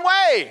only one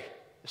way.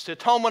 It's the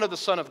atonement of the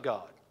Son of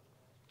God.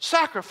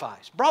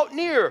 Sacrifice, brought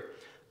near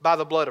by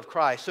the blood of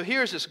Christ. So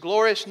here's this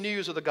glorious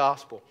news of the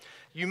gospel.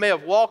 You may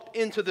have walked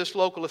into this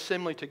local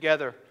assembly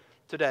together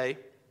today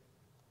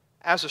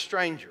as a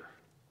stranger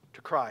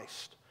to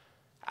Christ,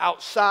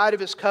 outside of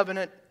His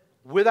covenant,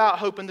 without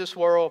hope in this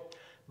world.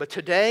 But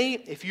today,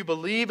 if you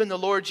believe in the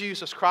Lord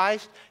Jesus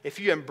Christ, if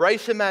you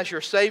embrace Him as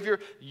your Savior,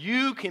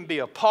 you can be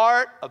a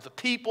part of the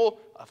people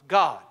of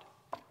God.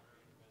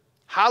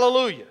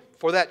 Hallelujah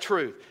for that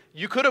truth.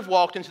 You could have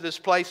walked into this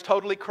place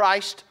totally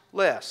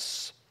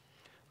Christless,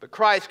 but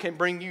Christ can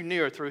bring you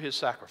near through His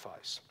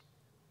sacrifice.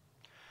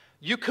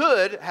 You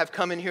could have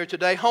come in here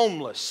today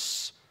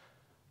homeless,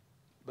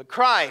 but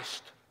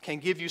Christ can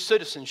give you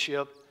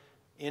citizenship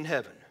in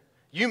heaven.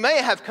 You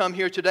may have come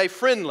here today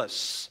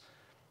friendless.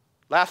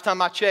 Last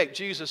time I checked,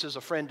 Jesus is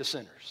a friend to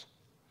sinners.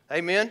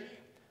 Amen?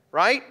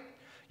 Right?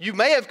 You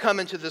may have come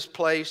into this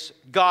place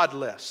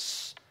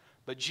godless,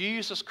 but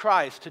Jesus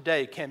Christ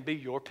today can be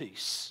your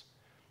peace.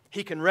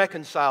 He can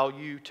reconcile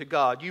you to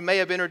God. You may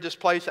have entered this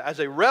place as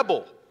a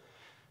rebel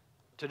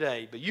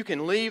today, but you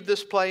can leave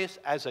this place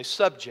as a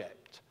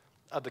subject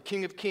of the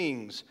King of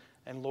Kings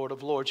and Lord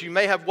of Lords. You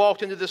may have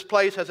walked into this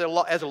place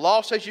as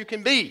lost as you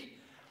can be,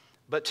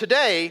 but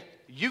today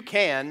you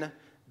can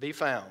be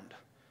found.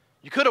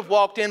 You could have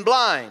walked in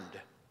blind,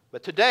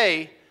 but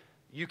today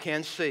you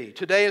can see.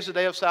 Today is the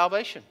day of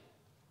salvation.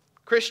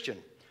 Christian,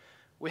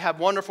 we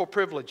have wonderful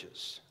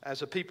privileges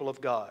as a people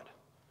of God.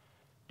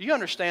 Do you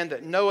understand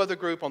that no other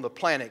group on the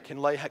planet can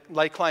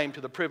lay claim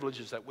to the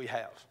privileges that we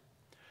have?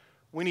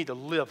 We need to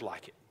live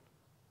like it.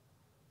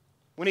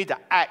 We need to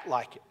act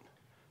like it.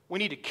 We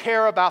need to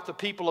care about the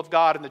people of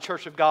God and the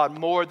church of God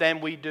more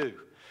than we do.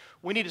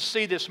 We need to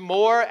see this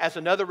more as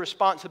another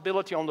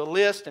responsibility on the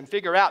list and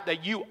figure out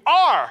that you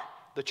are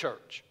the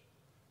church.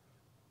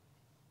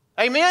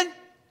 Amen?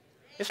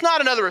 It's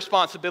not another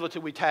responsibility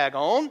we tag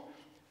on.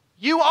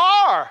 You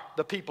are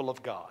the people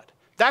of God.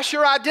 That's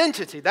your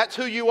identity. That's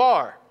who you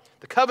are.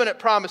 The covenant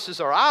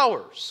promises are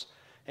ours.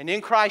 And in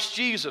Christ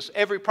Jesus,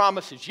 every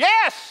promise is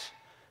yes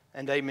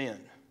and amen.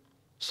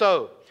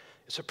 So,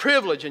 it's a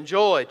privilege and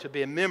joy to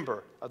be a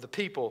member of the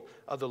people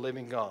of the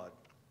living God.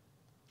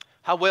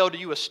 How well do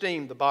you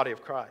esteem the body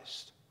of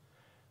Christ?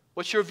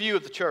 What's your view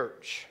of the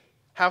church?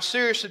 How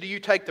seriously do you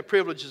take the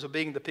privileges of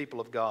being the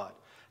people of God?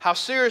 How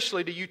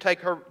seriously do you take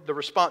the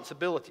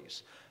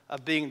responsibilities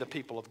of being the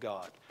people of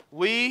God?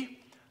 We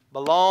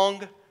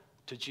belong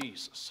to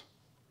Jesus.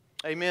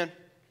 Amen.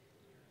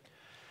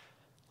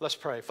 Let's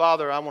pray.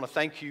 Father, I want to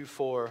thank you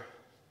for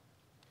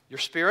your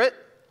Spirit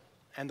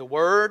and the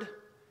Word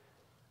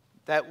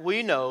that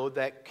we know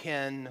that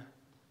can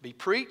be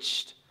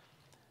preached,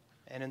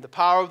 and in the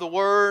power of the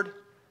Word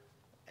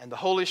and the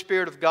Holy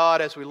Spirit of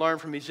God, as we learn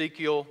from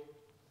Ezekiel,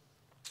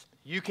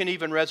 you can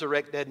even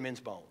resurrect dead men's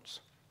bones.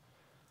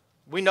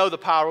 We know the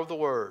power of the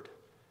Word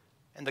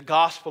and the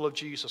gospel of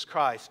Jesus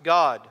Christ.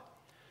 God,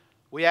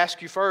 we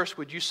ask you first,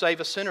 would you save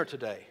a sinner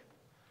today?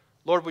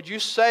 Lord, would you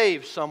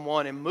save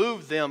someone and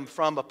move them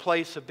from a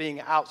place of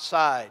being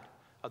outside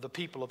of the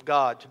people of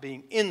God to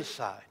being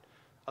inside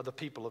of the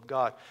people of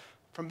God?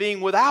 From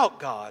being without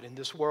God in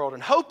this world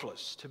and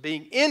hopeless to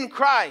being in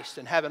Christ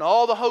and having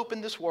all the hope in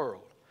this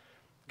world.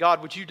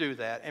 God, would you do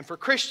that? And for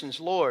Christians,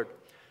 Lord,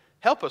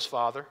 help us,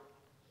 Father.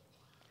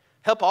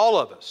 Help all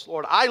of us.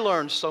 Lord, I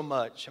learned so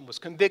much and was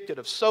convicted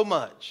of so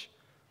much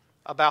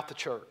about the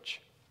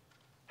church.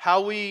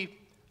 How we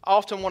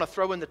often want to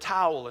throw in the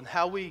towel and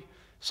how we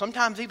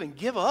sometimes even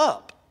give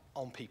up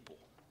on people.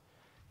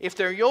 If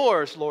they're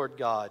yours, Lord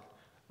God,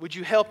 would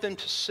you help them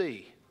to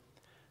see,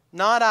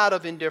 not out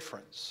of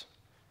indifference,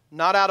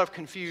 not out of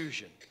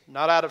confusion,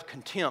 not out of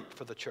contempt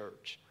for the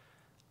church.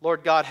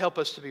 Lord God, help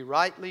us to be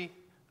rightly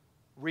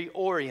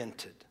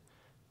reoriented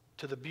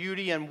to the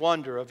beauty and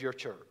wonder of your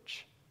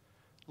church.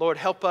 Lord,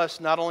 help us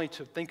not only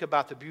to think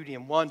about the beauty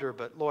and wonder,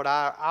 but Lord,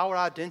 our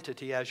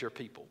identity as your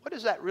people. What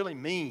does that really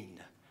mean?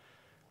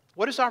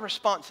 What is our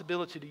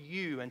responsibility to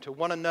you and to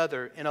one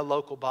another in a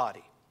local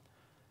body?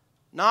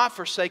 Not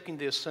forsaking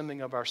the assembling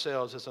of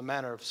ourselves as a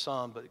manner of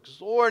some, but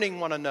exhorting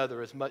one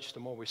another as much the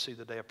more we see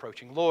the day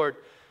approaching. Lord,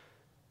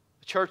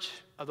 the church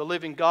of the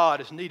living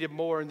God is needed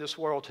more in this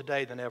world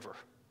today than ever.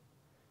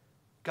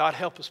 God,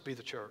 help us be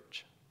the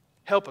church.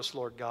 Help us,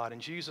 Lord God. In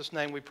Jesus'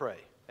 name we pray.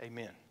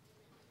 Amen.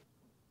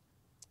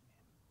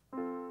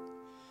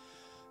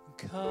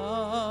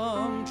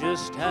 Come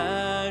just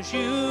as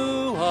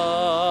you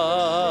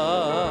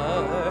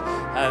are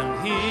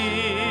and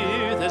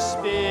hear the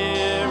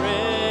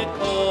Spirit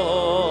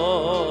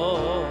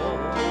call.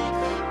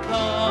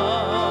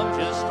 Come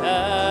just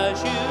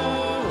as you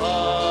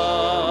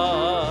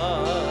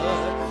are.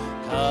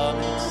 Come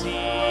and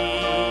see.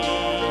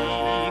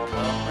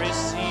 Come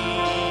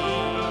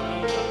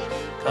receive.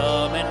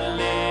 Come and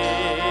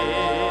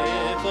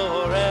live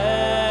forever.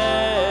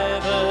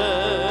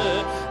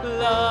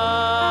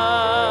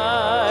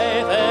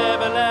 Life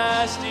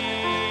everlasting.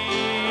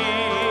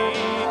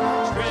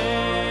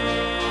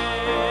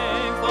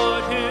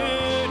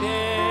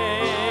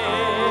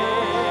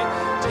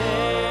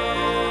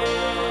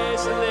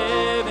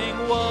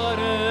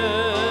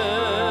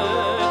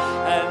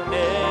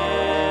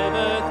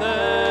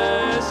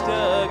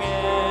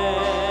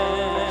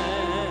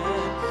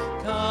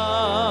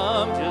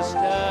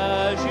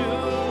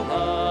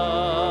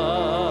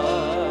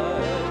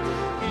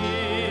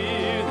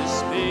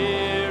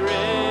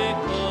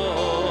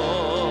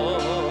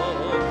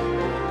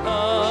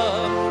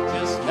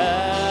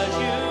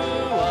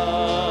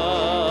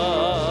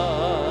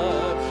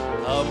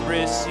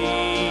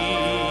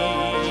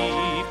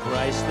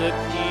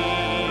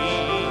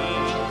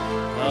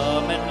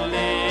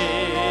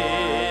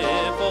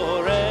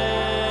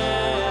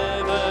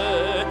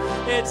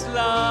 its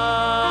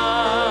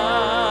life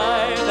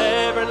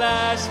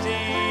everlasting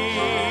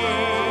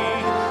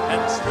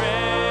and strength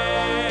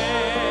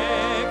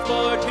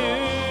for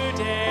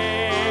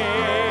today.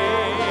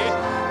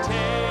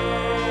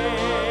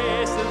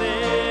 Taste the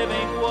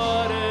living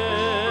water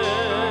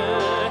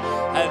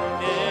and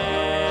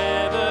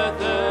never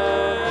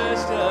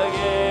thirst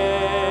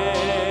again.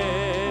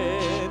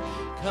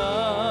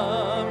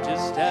 Come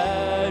just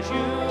as you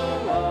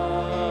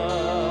are.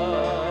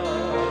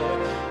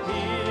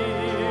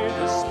 Hear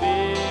the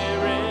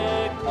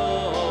Spirit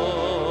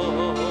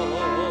call.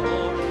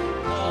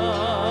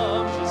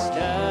 Come just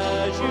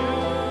as you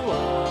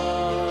are.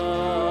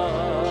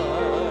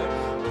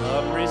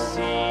 Come receive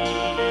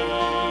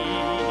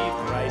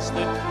Christ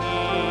the King.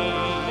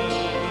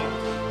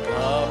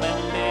 Come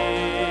and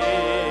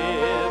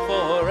live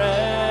forevermore.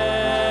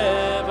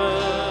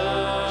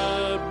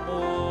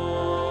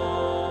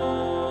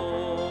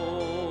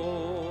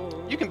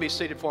 You can be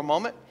seated for a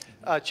moment.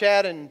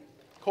 Chad and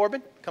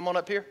Corbin, come on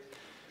up here.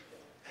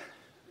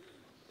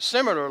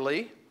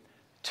 Similarly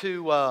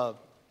to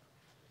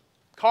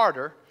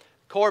Carter,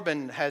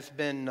 Corbin has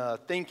been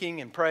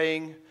thinking and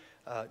praying,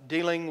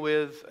 dealing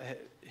with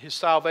his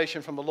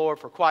salvation from the Lord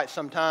for quite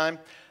some time.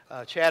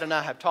 Chad and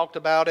I have talked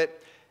about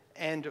it,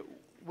 and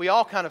we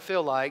all kind of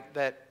feel like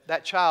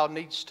that child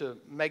needs to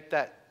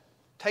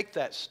take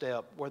that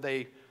step where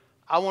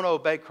I want to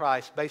obey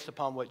Christ based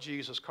upon what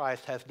Jesus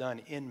Christ has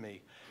done in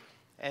me.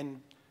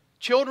 And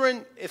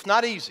children, it's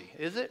not easy,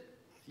 is it?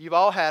 You've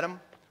all had them,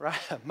 right?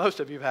 Most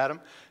of you have had them,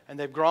 and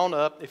they've grown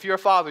up. If you're a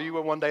father, you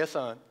were one day a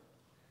son,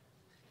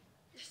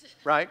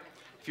 right?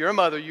 If you're a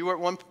mother, you were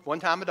at one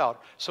time a daughter.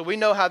 So we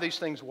know how these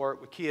things work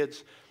with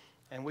kids,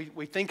 and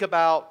we think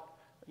about,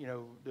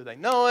 do they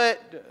know it?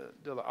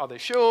 Are they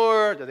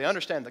sure? Do they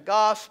understand the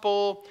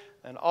gospel?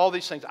 And all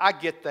these things. I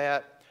get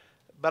that.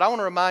 But I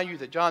want to remind you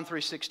that John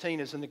 3:16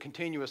 is in the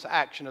continuous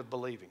action of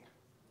believing.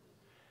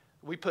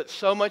 We put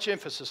so much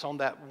emphasis on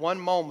that one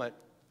moment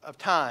of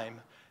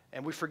time,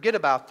 and we forget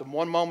about the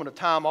one moment of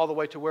time all the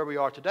way to where we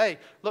are today.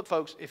 Look,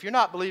 folks, if you're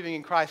not believing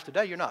in Christ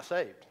today, you're not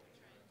saved.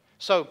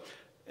 So,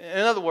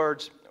 in other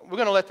words, we're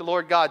going to let the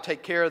Lord God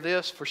take care of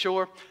this for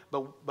sure,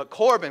 but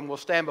Corbin will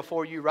stand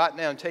before you right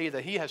now and tell you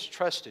that he has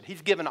trusted.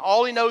 He's given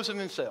all he knows of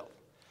himself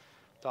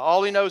to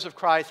all he knows of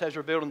Christ as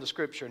revealed in the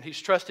Scripture, and he's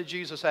trusted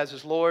Jesus as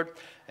his Lord,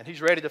 and he's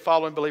ready to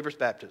follow in believers'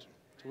 baptism.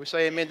 So we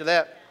say amen to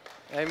that?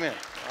 Amen.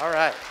 All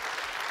right.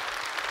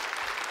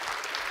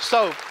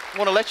 So, I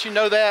want to let you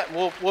know that.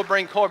 We'll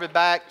bring Corbin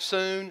back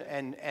soon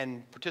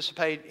and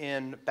participate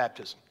in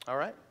baptism. All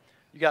right?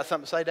 You got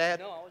something to say, Dad?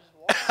 No, I was just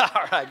walking.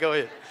 All right, go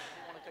ahead. I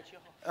didn't want to cut you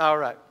off. All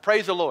right.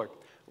 Praise the Lord.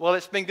 Well,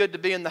 it's been good to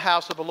be in the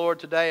house of the Lord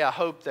today. I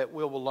hope that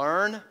we will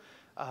learn.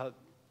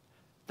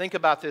 Think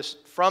about this.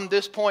 From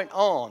this point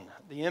on,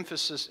 the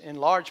emphasis in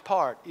large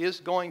part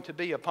is going to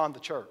be upon the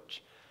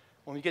church.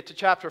 When we get to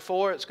chapter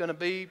 4, it's going to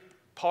be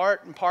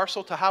part and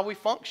parcel to how we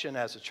function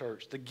as a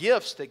church. The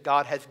gifts that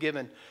God has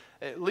given.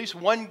 At least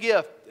one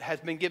gift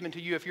has been given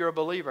to you if you're a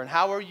believer. And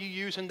how are you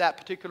using that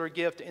particular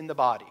gift in the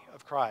body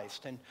of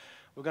Christ? And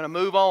we're going to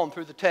move on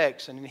through the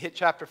text and hit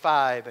chapter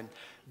 5. And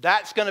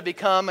that's going to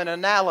become an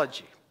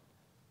analogy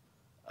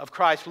of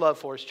Christ's love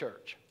for his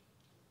church.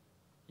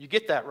 You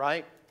get that,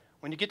 right?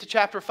 When you get to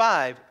chapter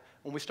 5,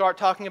 when we start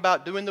talking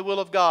about doing the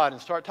will of God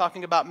and start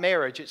talking about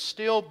marriage, it's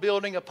still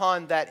building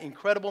upon that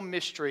incredible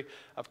mystery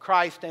of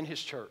Christ and his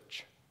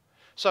church.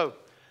 So,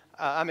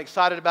 I'm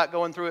excited about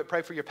going through it.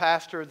 Pray for your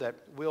pastor that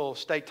we'll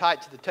stay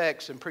tight to the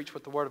text and preach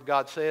what the Word of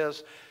God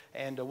says,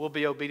 and we'll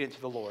be obedient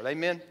to the Lord.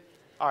 Amen?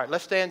 All right,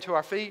 let's stand to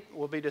our feet.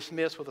 We'll be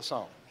dismissed with a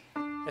song.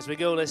 As we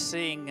go, let's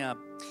sing,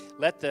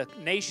 Let the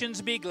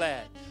Nations Be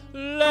Glad.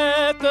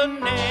 Let the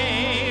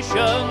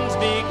nations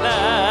be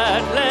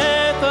glad.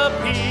 Let the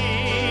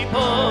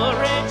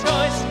people